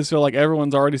 but I always feel like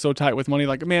everyone's already so tight with money.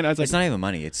 Like, man, I was like, It's not even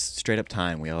money. It's straight up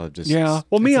time. We all just yeah.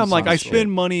 Well, me, it's I'm like, I exhausting.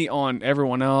 spend money on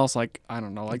everyone else. Like, I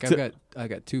don't know. Like, Like I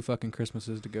got 2 fucking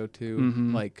Christmases to go to.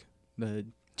 Mhm. Like the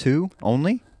 2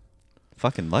 only.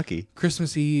 Fucking lucky.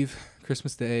 Christmas Eve,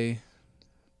 Christmas Day,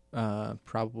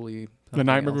 probably the something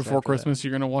Nightmare else Before after Christmas,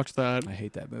 you're gonna watch that. that. I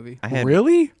hate that movie. I had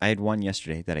Really? I had one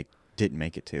yesterday that I didn't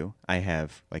make it to. I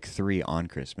have like 3 on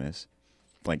Christmas,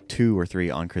 like 2 or 3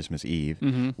 on Christmas Eve,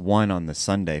 Mm-hmm. 1 on the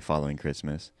Sunday following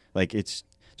Christmas. Like it's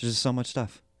there's just so much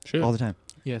stuff Shit. all the time.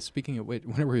 Yeah, speaking of which,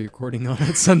 when are we recording on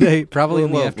it? Sunday, probably in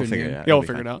the We'll afternoon. figure it out. Yeah, we'll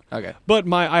It'll be figure it fine. out. Okay.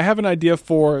 But I have an idea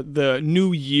for the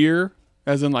new year,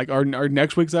 as in like our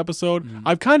next week's episode. Mhm.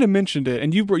 I've kind of mentioned it,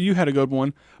 and you had a good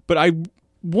one, but I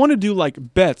want to do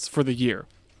like bets for the year.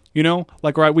 You know,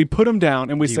 like right, we put them down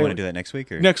and we Do you say want to do that next week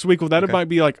or next week. Well, that Okay. might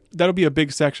be like that'll be a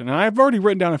big section, and I've already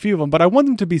written down a few of them, but I want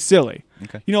them to be silly.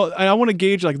 Okay. You know, and I want to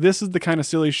gauge like this is the kind of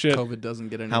silly shit. COVID doesn't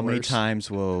get any How worse. many times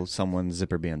will someone's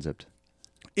zipper be unzipped?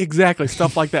 Exactly,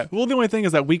 stuff like that. Well, the only thing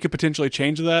is that we could potentially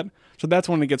change that, so that's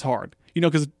when it gets hard. You know,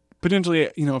 because potentially,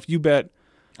 you know, if you bet,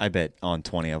 I bet on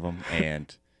 20 of them,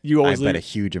 and you I always bet a leave.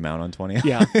 huge amount on 20.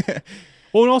 Yeah.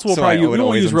 Well, and also we'll So probably I would we won't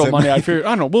always use real unzip money. my- I figure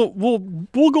I don't know.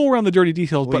 We'll go around the dirty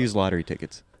details, We'll but use lottery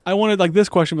tickets. I wanted like this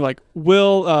question be like,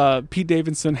 will Pete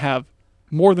Davidson have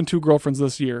more than 2 girlfriends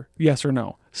this year? Yes or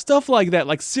no? Stuff like that,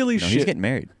 like silly No, shit. he's getting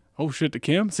married. Oh shit, to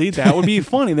Kim? See, that would be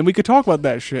funny. Then we could talk about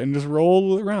that shit and just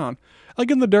roll around.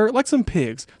 Like in the dirt, like some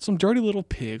pigs. Some dirty little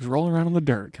pigs rolling around in the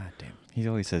dirt. God damn. He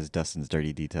always says Dustin's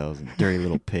dirty details and dirty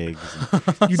little pigs.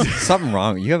 And something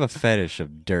wrong. You have a fetish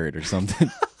of dirt or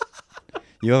something.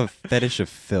 You have a fetish of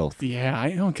filth. Yeah,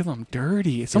 I know, because I'm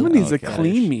dirty. Someone Oh, needs to gosh.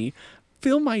 clean me.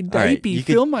 Fill my right, diaper. you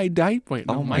could- Fill my diaper. Wait,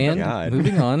 no, Oh my And God.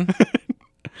 moving on.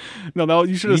 no,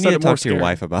 you should You have need said to it more talk to your scared.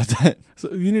 wife about that.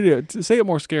 So you need to say it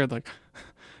more scared. Like,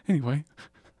 anyway,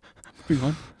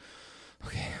 moving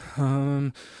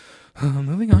on.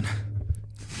 Moving on.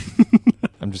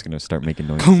 I'm just going to start making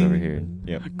noises over here.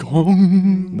 Yep.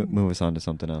 Gong. Move us on to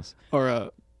something else.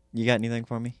 Or You got anything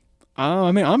for me?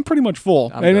 I mean, I'm pretty much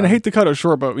full. I'm And I done. hate to cut it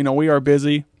short, but you know, we are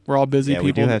busy. We're all busy Yeah, people.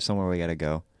 we do have somewhere we got to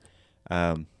go.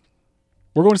 We're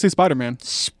going to see Spider-Man.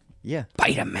 Yeah.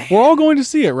 Spider-Man. We're all going to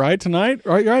see it, right? Tonight,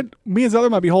 right? Me and Zeller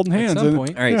might be holding hands. At some and-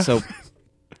 point. All right, Yeah. so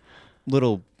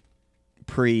little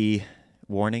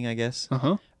pre-warning, I guess.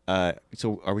 Uh-huh.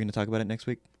 So are we going to talk about it next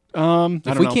week? I don't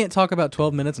If we know. can't talk about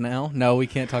 12 minutes now, no, we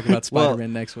can't talk about Well,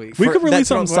 Spider-Man next week. We could release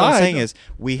that's what something what I'm side. saying is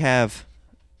we have,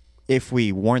 if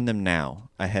we warn them now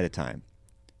ahead of time,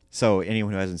 so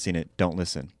anyone who hasn't seen it, don't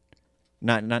listen.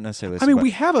 Not necessarily I listen. mean, but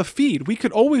we have a feed. We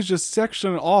could always just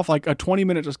section it off like a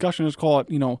 20-minute discussion. Just call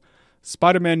it, you know,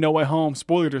 Spider-Man No Way Home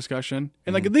spoiler discussion.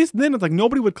 And like at least then it's like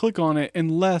nobody would click on it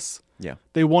unless yeah.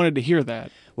 they wanted to hear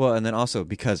that. Well, and then also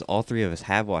because all 3 of us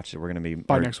have watched it, we're going to be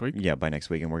By next week? Yeah, by next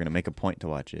week, and we're going to make a point to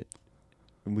watch it.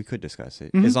 And we could discuss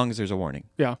it Mhm. as long as there's a warning.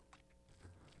 Yeah.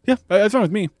 Yeah, that's fine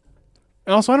with me.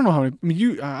 And also, I don't know how many. I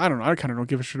mean, I don't know. I kind of don't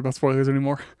give a shit about spoilers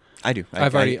anymore. I do.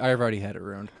 I've already had it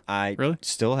ruined. I Really?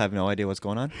 still have no idea what's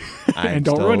going on. And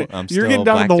don't ruin it. I'm You're still getting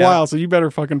down to the blacked out. wild, so you better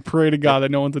fucking pray to God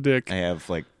that no one's a dick. I have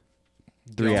like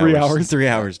 3 3 hours. hours. 3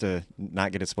 hours to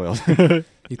not get it spoiled.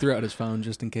 He threw out his phone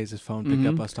just in case his phone picked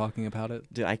Mhm. up us talking about it.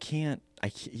 Dude, I can't.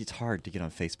 It's hard to get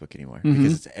on Facebook anymore Mhm.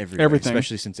 because it's everywhere. Everything.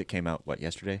 Especially since it came out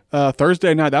yesterday.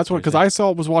 Thursday night. That's what because Thursday. I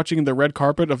was watching the red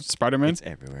carpet of Spider-Man. It's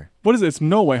everywhere. What is it? It's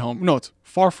No Way Home. No, it's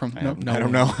Far From. I No,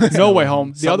 don't know. No Way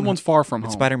Home. The other Something- one's Far From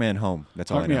It's Home. Spider-Man Home. That's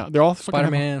all I know. Yeah, they're all fucking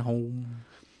Spider-Man home.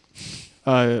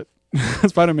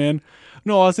 Spider-Man.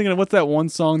 No, I was thinking of what's that one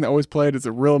song that always played? It's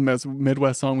a real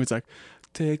Midwest song. Where it's like,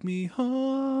 "Take me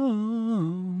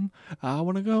home, I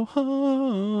wanna go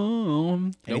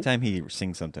home." Anytime he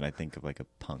sings something, I think of like a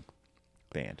punk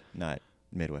band, not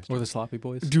Midwest. Or the Sloppy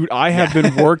Boys. Dude, I have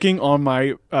been working on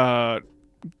my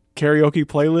karaoke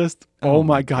playlist. Oh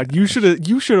my god, you should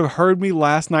have heard me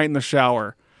last night in the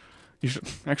shower. You should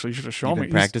have shown You've me.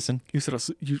 been practicing? I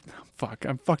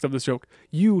fucked up this joke.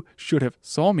 You should have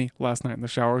saw me last night in the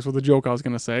shower was the joke I was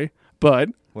gonna say. But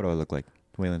What do I look like?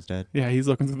 Waylon's dad? yeah, he's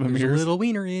looking through the There's a mirrors. little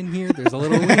wiener in here. There's a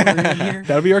little wiener in here.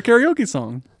 That'll be our karaoke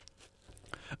song.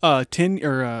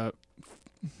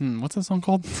 What's that song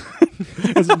called?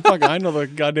 I know the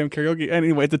goddamn karaoke.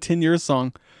 Anyway, it's a 10 years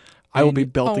song. I will be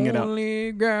belting it out.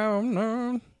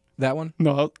 That one?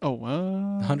 No,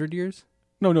 100 years?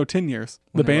 No, 10 years.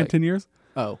 When The they're band like- 10 years.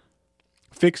 Oh.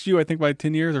 Fix You, I think, by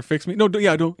 10 years, or Fix Me. No,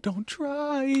 don't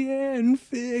try and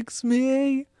fix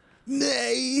me.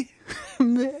 Nay.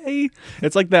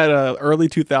 It's like that early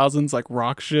 2000s, like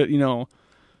rock shit,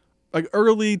 like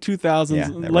early 2000s, Yeah,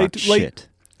 that late. rock shit.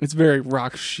 It's very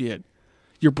rock shit.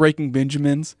 You're Breaking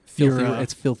Benjamins. Filthy, You're,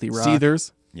 it's filthy rock.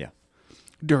 Seethers. Yeah.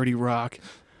 Dirty rock.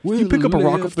 You pick up a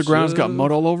rock off the ground, it's got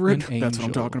mud all over it. an That's what I'm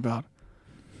angel. talking about.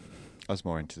 I was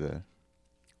more into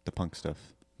the punk stuff.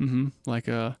 Like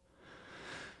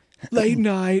late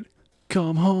night,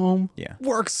 come home. Yeah.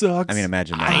 Work sucks. I mean,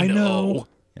 imagine that. I know.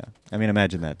 Yeah. I mean,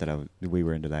 imagine that we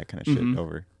were into that kind of shit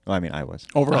over. Well, I mean, I was.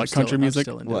 Over I'm like still- country I'm music.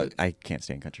 still into Well, it. I can't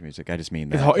stand country music. I just mean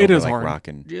It's that. hard- it over, is like hard. rock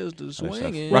and Just a other stuff.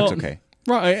 swinging. Rock's Well, okay.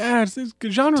 Right.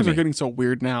 Genres To are me. getting so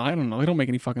weird now. I don't know. They don't make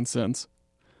any fucking sense.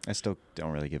 I still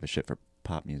don't really give a shit for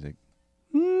pop music.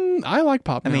 I like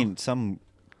pop. I now. mean, some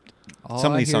All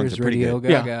some of I these hear songs is are pretty Radio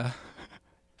good. Yeah. Gaga.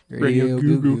 Radio Radio Goo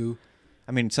Goo Goo.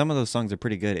 Goo. some of those songs are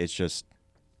pretty good. It's just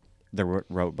they're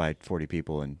wrote by 40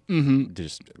 people and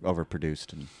just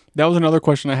overproduced. And that was another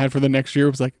question I had for the next year.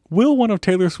 It was like, will one of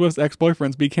Taylor Swift's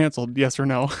ex-boyfriends be canceled? Yes or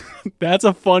no? That's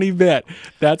a funny bet.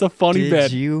 That's a funny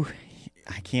bet.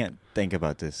 I can't think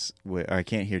about this, or I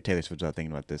can't hear Taylor Swift without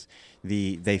thinking about this.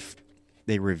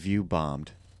 They review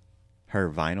bombed her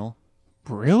vinyl,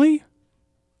 Really?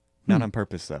 not on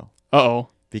purpose though, Uh-oh.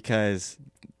 because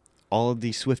all of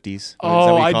these Swifties. is that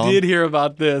Oh, what you I call did them? hear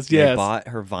about this. They Yes. bought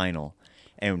her vinyl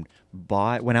and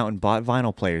went out and bought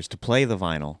vinyl players to play the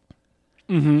vinyl.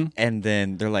 And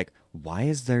then they're like, why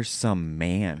is there some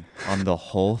man on the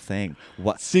whole thing?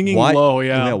 What Singing what- low,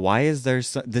 yeah. Why is there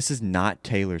this is not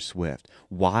Taylor Swift.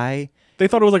 Why? They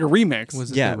thought it was like a remix.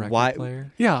 Was it Yeah, the record why-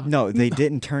 player? Yeah. No, they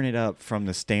didn't turn it up from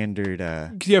the standard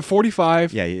 'Cause you have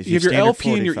 45. yeah, you have your standard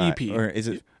LP and your 45 EP. or is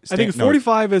it I think no,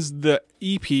 45 is the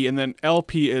EP, and then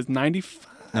LP is 95.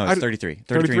 No, it's 33. 33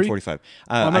 33? and 45.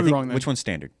 I might I be think wrong then. which one's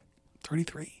standard?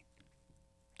 33.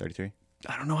 33?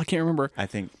 I don't know. I can't remember. I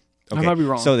think I okay. might be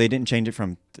wrong. So they didn't change it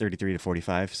from 33 to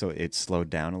 45, so it slowed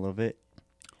down a little bit.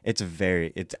 It's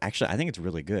actually I think it's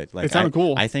really good. Like It sounded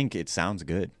cool. I think it sounds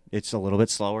good. It's a little bit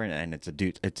slower and it's a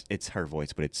dude. It's her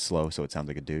voice, but it's slow, so it sounds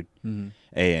like a dude.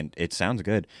 And it sounds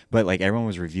good. But like everyone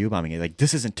was review bombing it. Like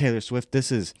this isn't Taylor Swift.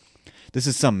 This is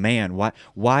some man.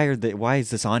 Why is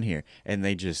this on here? And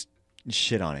they just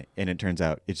shit on it. And it turns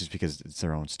out it's just because it's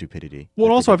their own stupidity. Well,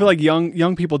 Like, also, they I feel like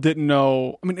young people didn't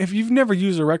know. I mean, if you've never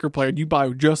used a record player, you buy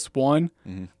just one.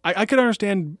 I could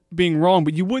understand being wrong,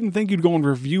 but you wouldn't think you'd go and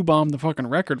review bomb the fucking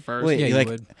record first. Wait, Yeah, you like,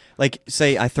 would. like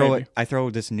say I Maybe. throw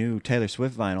this new Taylor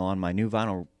Swift vinyl on my new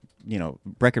vinyl,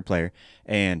 record player,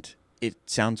 and it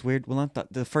sounds weird. Well,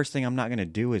 the first thing I'm not gonna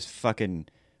do is fucking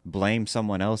blame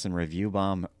someone else and review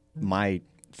bomb my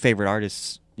favorite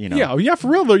artists. Yeah,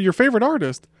 for real, though, your favorite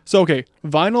artist. So, okay,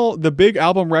 vinyl, the big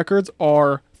album records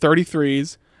are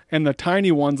 33s, and the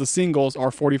tiny ones, the singles, are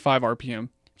 45 RPM.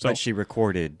 So But she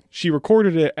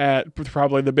recorded it at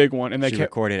probably the big one, and they she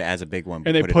recorded it as a big one,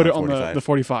 and they put it on 45. the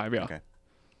 45. Yeah, Okay.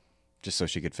 Just so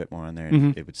she could fit more on there,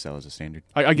 and it would sell as a standard.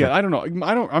 I get. I don't know.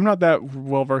 I'm not that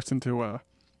well versed into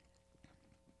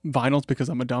vinyls because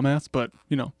I'm a dumbass, but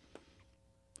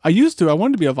I used to. I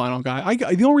wanted to be a vinyl guy.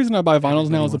 The only reason I buy vinyls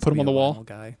now is to put them on the wall.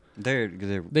 Guy.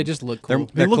 They just look They're cool.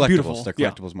 They look collectibles. beautiful. They're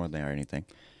Yeah. collectibles more than they are anything.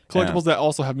 Collectibles that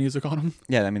also have music on them.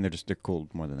 Yeah, I mean they're cool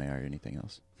more than they are anything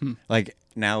else. Like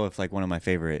now, if like one of my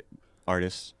favorite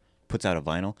artists puts out a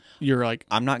vinyl, You're like,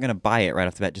 I'm not gonna buy it right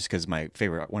off the bat just because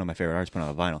one of my favorite artists put out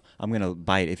a vinyl. I'm gonna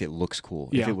buy it if it looks cool,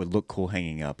 Yeah. if it would look cool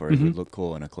hanging up, or if it would look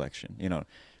cool in a collection.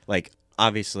 Like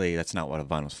obviously that's not what a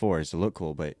vinyl's for, is to look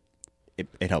cool, but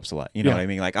it helps a lot. You know Yeah. what I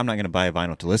mean? Like I'm not gonna buy a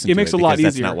vinyl to listen It to makes it it a lot because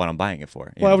that's easier. not what I'm buying it for.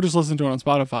 you well, I know? would just listen to it on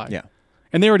Spotify. Yeah.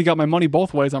 And they already got my money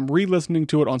both ways. I'm re-listening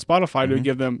to it on Spotify to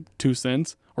give them 2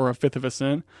 cents or a fifth of a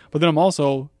cent. But then I'm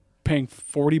also paying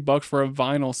 $40 for a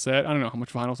vinyl set. I don't know how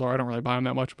much vinyls are. I don't really buy them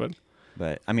that much, but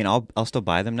But I mean, I'll still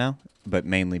buy them now, but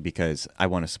mainly because I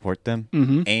want to support them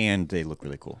and they look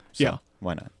really cool. So Yeah.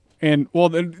 why not? and well,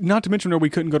 then, not to mention that we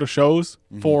couldn't go to shows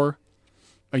for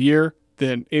a year.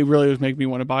 Then it really was making me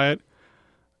want to buy it.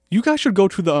 You guys should go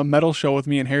to the metal show with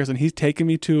me and Harrison. He's taking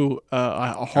me to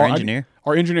Our engineer?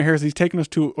 Our engineer Harrison. He's taking us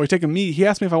to, or he's taking me. He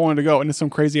asked me if I wanted to go, and it's some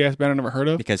crazy ass band I never heard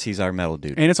of. Because he's our metal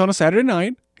dude. And it's on a Saturday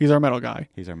night. He's our metal guy.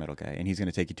 He's our metal guy. And he's going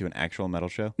to take you to an actual metal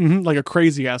show? Like a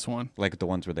crazy ass one. Like the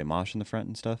ones where they mosh in the front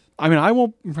and stuff? I mean,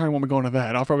 probably won't be going to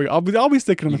that. I'll be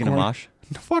sticking in You the gonna corner. mosh?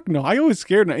 Fuck no. I always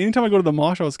scared. Anytime I go to the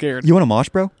mosh, I was scared. You want to mosh,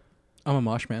 bro? I'm a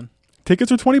mosh man.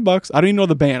 Tickets are $20. I don't even know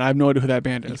the band. I have no idea who that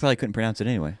band You is. probably couldn't pronounce it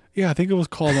anyway. Yeah, I think it was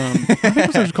called. I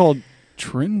think it was called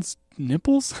Trin's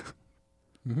Nipples.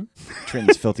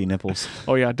 Trenton's filthy nipples.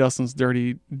 Oh yeah, Dustin's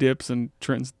dirty dips and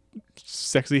Trent's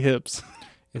sexy hips.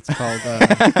 It's called.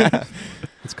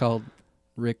 It's called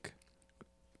Rick.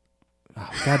 Oh,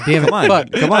 God damn it! Come on,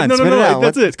 Fuck. come on, No, spit it out.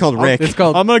 that's it. It's called Rick. It's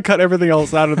called. I'm gonna cut everything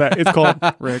else out of that. It's called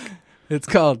Rick. It's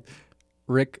called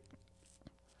Rick.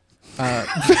 I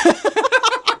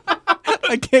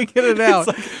can't get it out.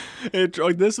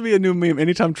 This would be a new meme.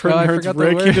 Anytime Trent I hurts forgot the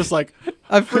Rick, he word. just like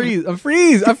I freeze. I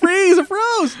froze.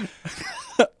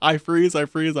 I freeze, I'm I'm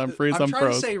trying to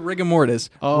froze. say rigor mortis.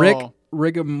 Oh. Rick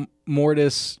rigor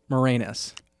mortis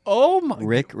moranis. Oh my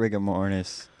Rick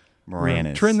Rigamortis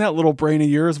Moranis. Trent, that little brain of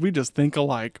yours, we just think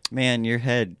alike. Man, your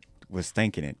head was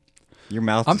thinking it. Your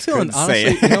mouth I'm just feeling couldn't say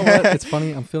honestly. it. You know what? It's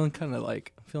funny. I'm feeling kind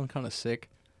of sick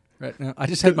right now. I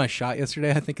just had my shot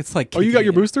yesterday. I think it's like. Oh, you got kicking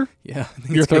your in. booster? Yeah. I think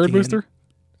Your it's third kicking in. booster?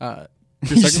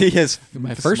 You see his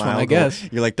My first one, smile I go- guess.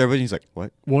 You're like third booster. He's like,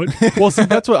 what? What? Well, see,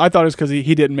 that's what I thought is because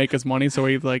he didn't make his money, so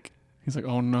he's like,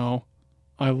 oh no,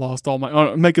 I lost all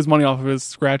my make his money off of his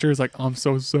scratcher. He's like, I'm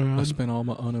so I sad. spent all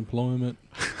my unemployment.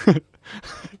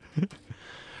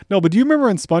 No, but do you remember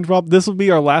in SpongeBob? This will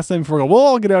be our last thing before we go. We'll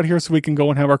all get out here so we can go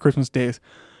and have our Christmas days.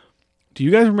 Do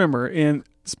you guys remember in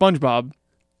SpongeBob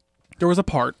there was a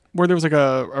part where there was like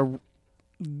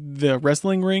the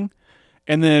wrestling ring,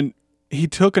 and then he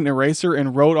took an eraser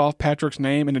and wrote off Patrick's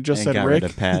name, and it just And said got Rick,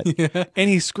 rid of Pat. and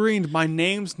he screamed, "My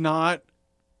name's not."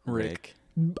 Rick.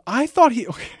 I thought he.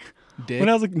 Dick. When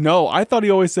I was like, no, I thought he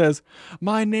always says,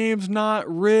 "My name's not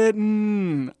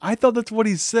written." I thought that's what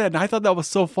he said, and I thought that was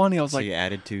so funny. I was So like, you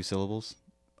added 2 syllables?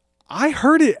 I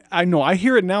heard it. I know. I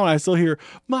hear it now, and I still hear,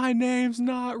 "My name's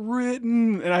not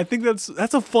written," and I think that's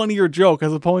a funnier joke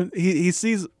as opposed. He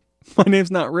sees, "My name's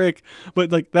not Rick,"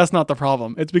 but like that's not the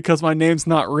problem. It's because my name's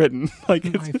not written. Like,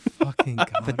 My it's, fucking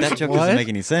God. But that joke What? doesn't make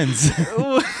any sense.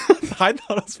 I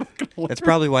thought it was fucking hilarious. That's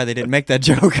probably why they didn't make that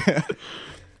joke.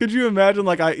 Could you imagine,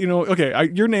 like,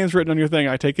 your name's written on your thing.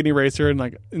 I take an eraser and,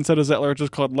 like, instead of Zettler, it's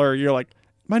just called Lur. You're like,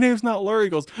 "My name's not Lur." He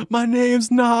goes, "My name's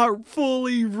not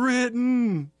fully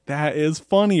written." That is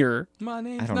funnier. My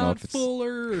name's I don't know not if it's-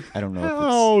 Fuller. I don't know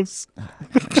House.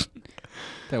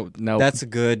 No. That's a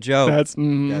good joke. That's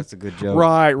That's a good joke.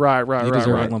 right. You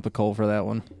deserve a lump of coal for that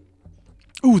one.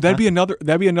 Ooh, that'd be another.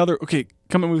 Okay,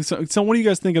 come on. So, what do you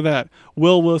guys think of that?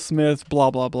 Will Smith,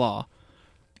 blah blah blah.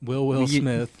 Will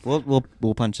Smith.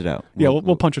 We'll punch it out. Yeah,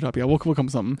 we'll punch it up. Yeah, we'll come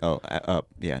with something. Oh, up.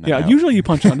 Yeah. Not Yeah, out. usually you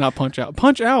punch out, not punch out.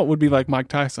 Punch out would be like Mike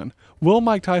Tyson. Will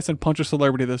Mike Tyson punch a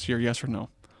celebrity this year? Yes or no?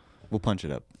 We'll punch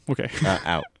it up. Okay.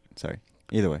 Out. Sorry.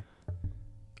 Either way.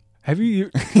 Have you?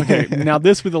 Okay, now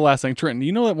this will be the last thing. Trenton,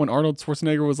 you know that when Arnold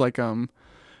Schwarzenegger was like,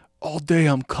 "All day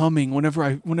I'm coming. Whenever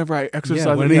I exercise."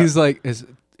 Yeah, when he's like,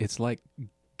 it's like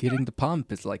getting the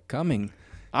pump. It's like coming.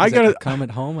 I He's like, gotta. I come at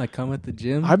home. I come at the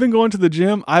gym. I've been going to the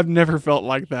gym. I've never felt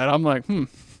like that. I'm like, You're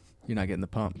not getting the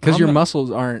pump because I'm your not- muscles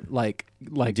aren't like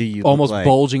Do you almost look like-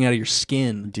 bulging out of your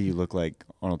skin. Do you look like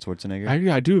Arnold Schwarzenegger?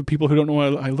 I do. People who don't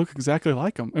know, I look exactly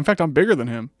like him. In fact, I'm bigger than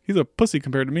him. He's a pussy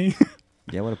compared to me.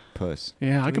 Yeah, what a puss.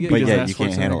 Yeah, I Can could we beat get his yet ass. you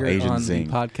can't handle Schwarzenegger Asian on zing.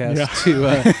 the podcast Yeah.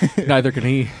 to neither can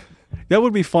he. That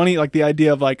would be funny. Like the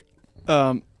idea of like,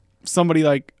 somebody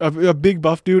like a big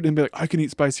buff dude and be like, "I can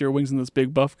eat spicier wings than this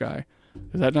big buff guy."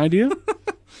 Is that an idea?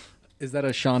 Is that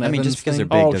a Sean I mean, Evans just because they're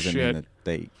thing? big Oh, doesn't shit. mean that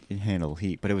they can handle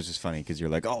heat. But it was just funny because you're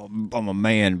like, "Oh, I'm a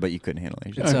man," but you couldn't handle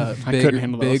Asian. It's I couldn't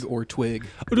handle big those. or twig.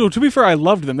 No, to be fair, I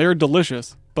loved them. They were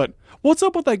delicious. But what's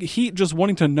up with like heat just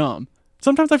wanting to numb?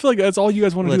 Sometimes I feel like that's all you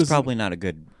guys want to Well, do. it's probably not a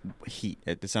good heat.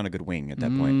 It's not a good wing at that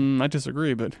point. I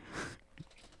disagree, but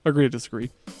agree to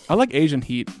disagree. I like Asian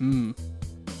heat.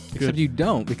 Except you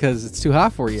don't because it's too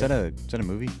hot for you. Is that a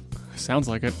movie? Sounds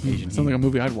like it. Asian Sounds heat. like a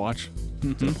movie I'd watch.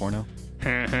 Is it a porno?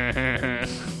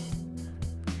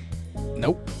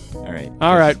 Nope. All right.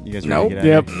 All right. You guys Nope. ready to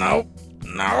get out of Yep.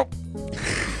 Nope.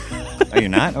 here? Oh, you're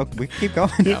not? Oh, we can keep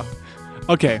going. No.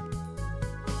 Okay.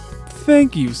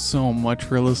 Thank you so much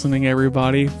for listening,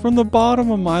 everybody. From the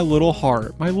bottom of my little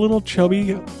heart, my little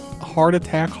chubby heart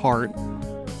attack heart.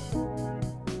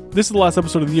 This is the last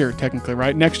episode of the year, technically,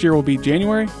 right? Next year will be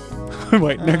January.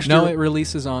 Wait, next No, year. it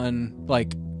releases on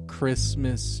like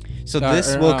Christmas. So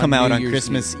this will come New out on Year's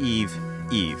Christmas Eve.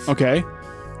 Eve. Okay.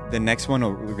 The next one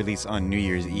will release on New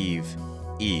Year's Eve.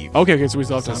 Okay, so we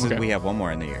still have So time. Okay. we have one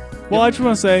more in the year. Well, I just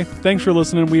want to say thanks for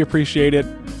listening. We appreciate it.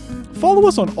 Follow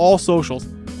us on all socials,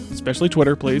 especially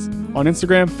Twitter, please. On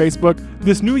Instagram, Facebook.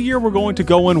 This new year, we're going to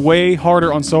go in way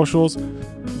harder on socials.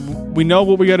 We know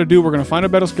what we got to do. We're going to find a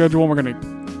better schedule. I'm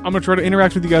going to try to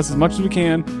interact with you guys as much as we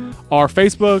can. Our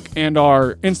Facebook and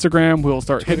our Instagram, we'll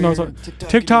start hitting those.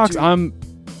 TikToks,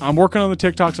 I'm working on the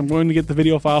TikToks. I'm going to get the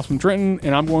video files from Trenton,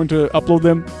 and I'm going to upload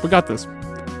them. We got this.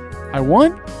 I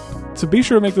want to be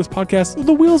sure to make this podcast.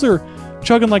 The wheels are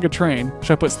chugging like a train.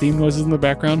 Should I put steam noises in the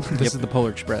background? This is the Polar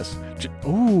Express.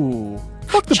 Ooh.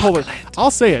 Fuck the Polar.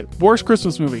 I'll say it. Worst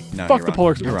Christmas movie. No, Fuck you're the wrong.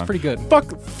 Polar You're Express. wrong. Pretty good.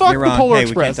 Fuck You're the wrong. Polar Hey,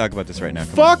 Express. we can't talk about this right now.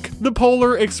 Come Fuck the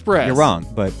Polar Express. on. You're wrong,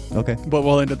 but okay. But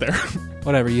we'll end it there.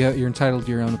 Whatever. You're entitled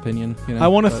to your own opinion. You know, I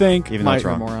want to but thank Even though it's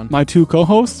you're a wrong. moron. my two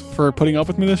co-hosts for putting up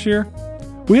with me this year.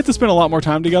 We had to spend a lot more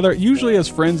time together. Usually as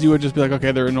friends, you would just be like,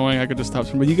 okay, they're annoying. I could just stop.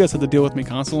 But you guys had to deal with me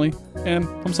constantly. And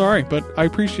I'm sorry, but I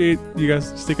appreciate you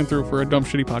guys sticking through for a dumb,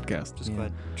 shitty podcast. Just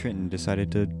glad Trenton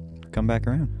decided to come back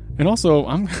around. And also,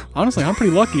 I'm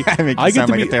pretty lucky. I make you I get sound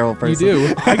to like be, a terrible person. You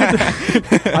do.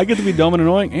 I get to be dumb and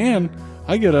annoying, and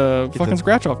I get a fucking to-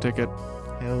 scratch-off ticket.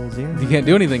 Hells yeah. You can't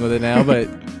do anything with it now, but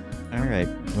All right.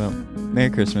 Well, Merry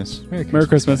Christmas. Merry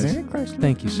Christmas.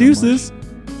 thank you so Deuces.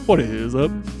 What is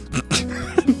up?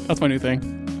 That's my new thing.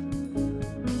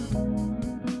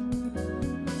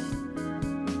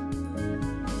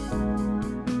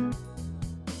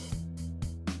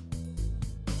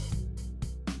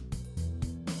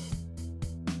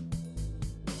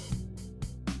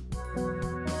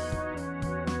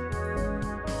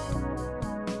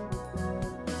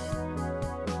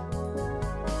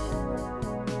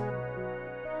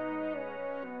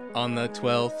 On the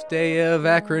 12th day of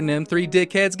acronym, 3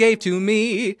 dickheads gave to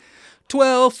me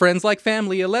 12 friends like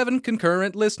family, 11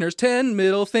 concurrent listeners, 10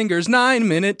 middle fingers,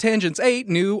 9-minute tangents, 8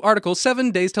 new articles, 7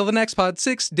 days till the next pod,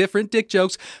 6 different dick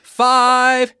jokes,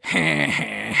 5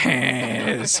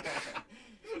 hands,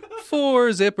 4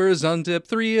 zippers unzipped,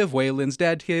 3 of Waylon's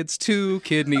dad kids, 2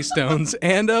 kidney stones,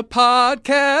 and a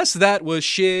podcast that was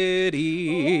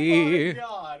shitty.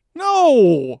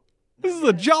 No! This is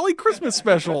a jolly Christmas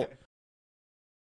special.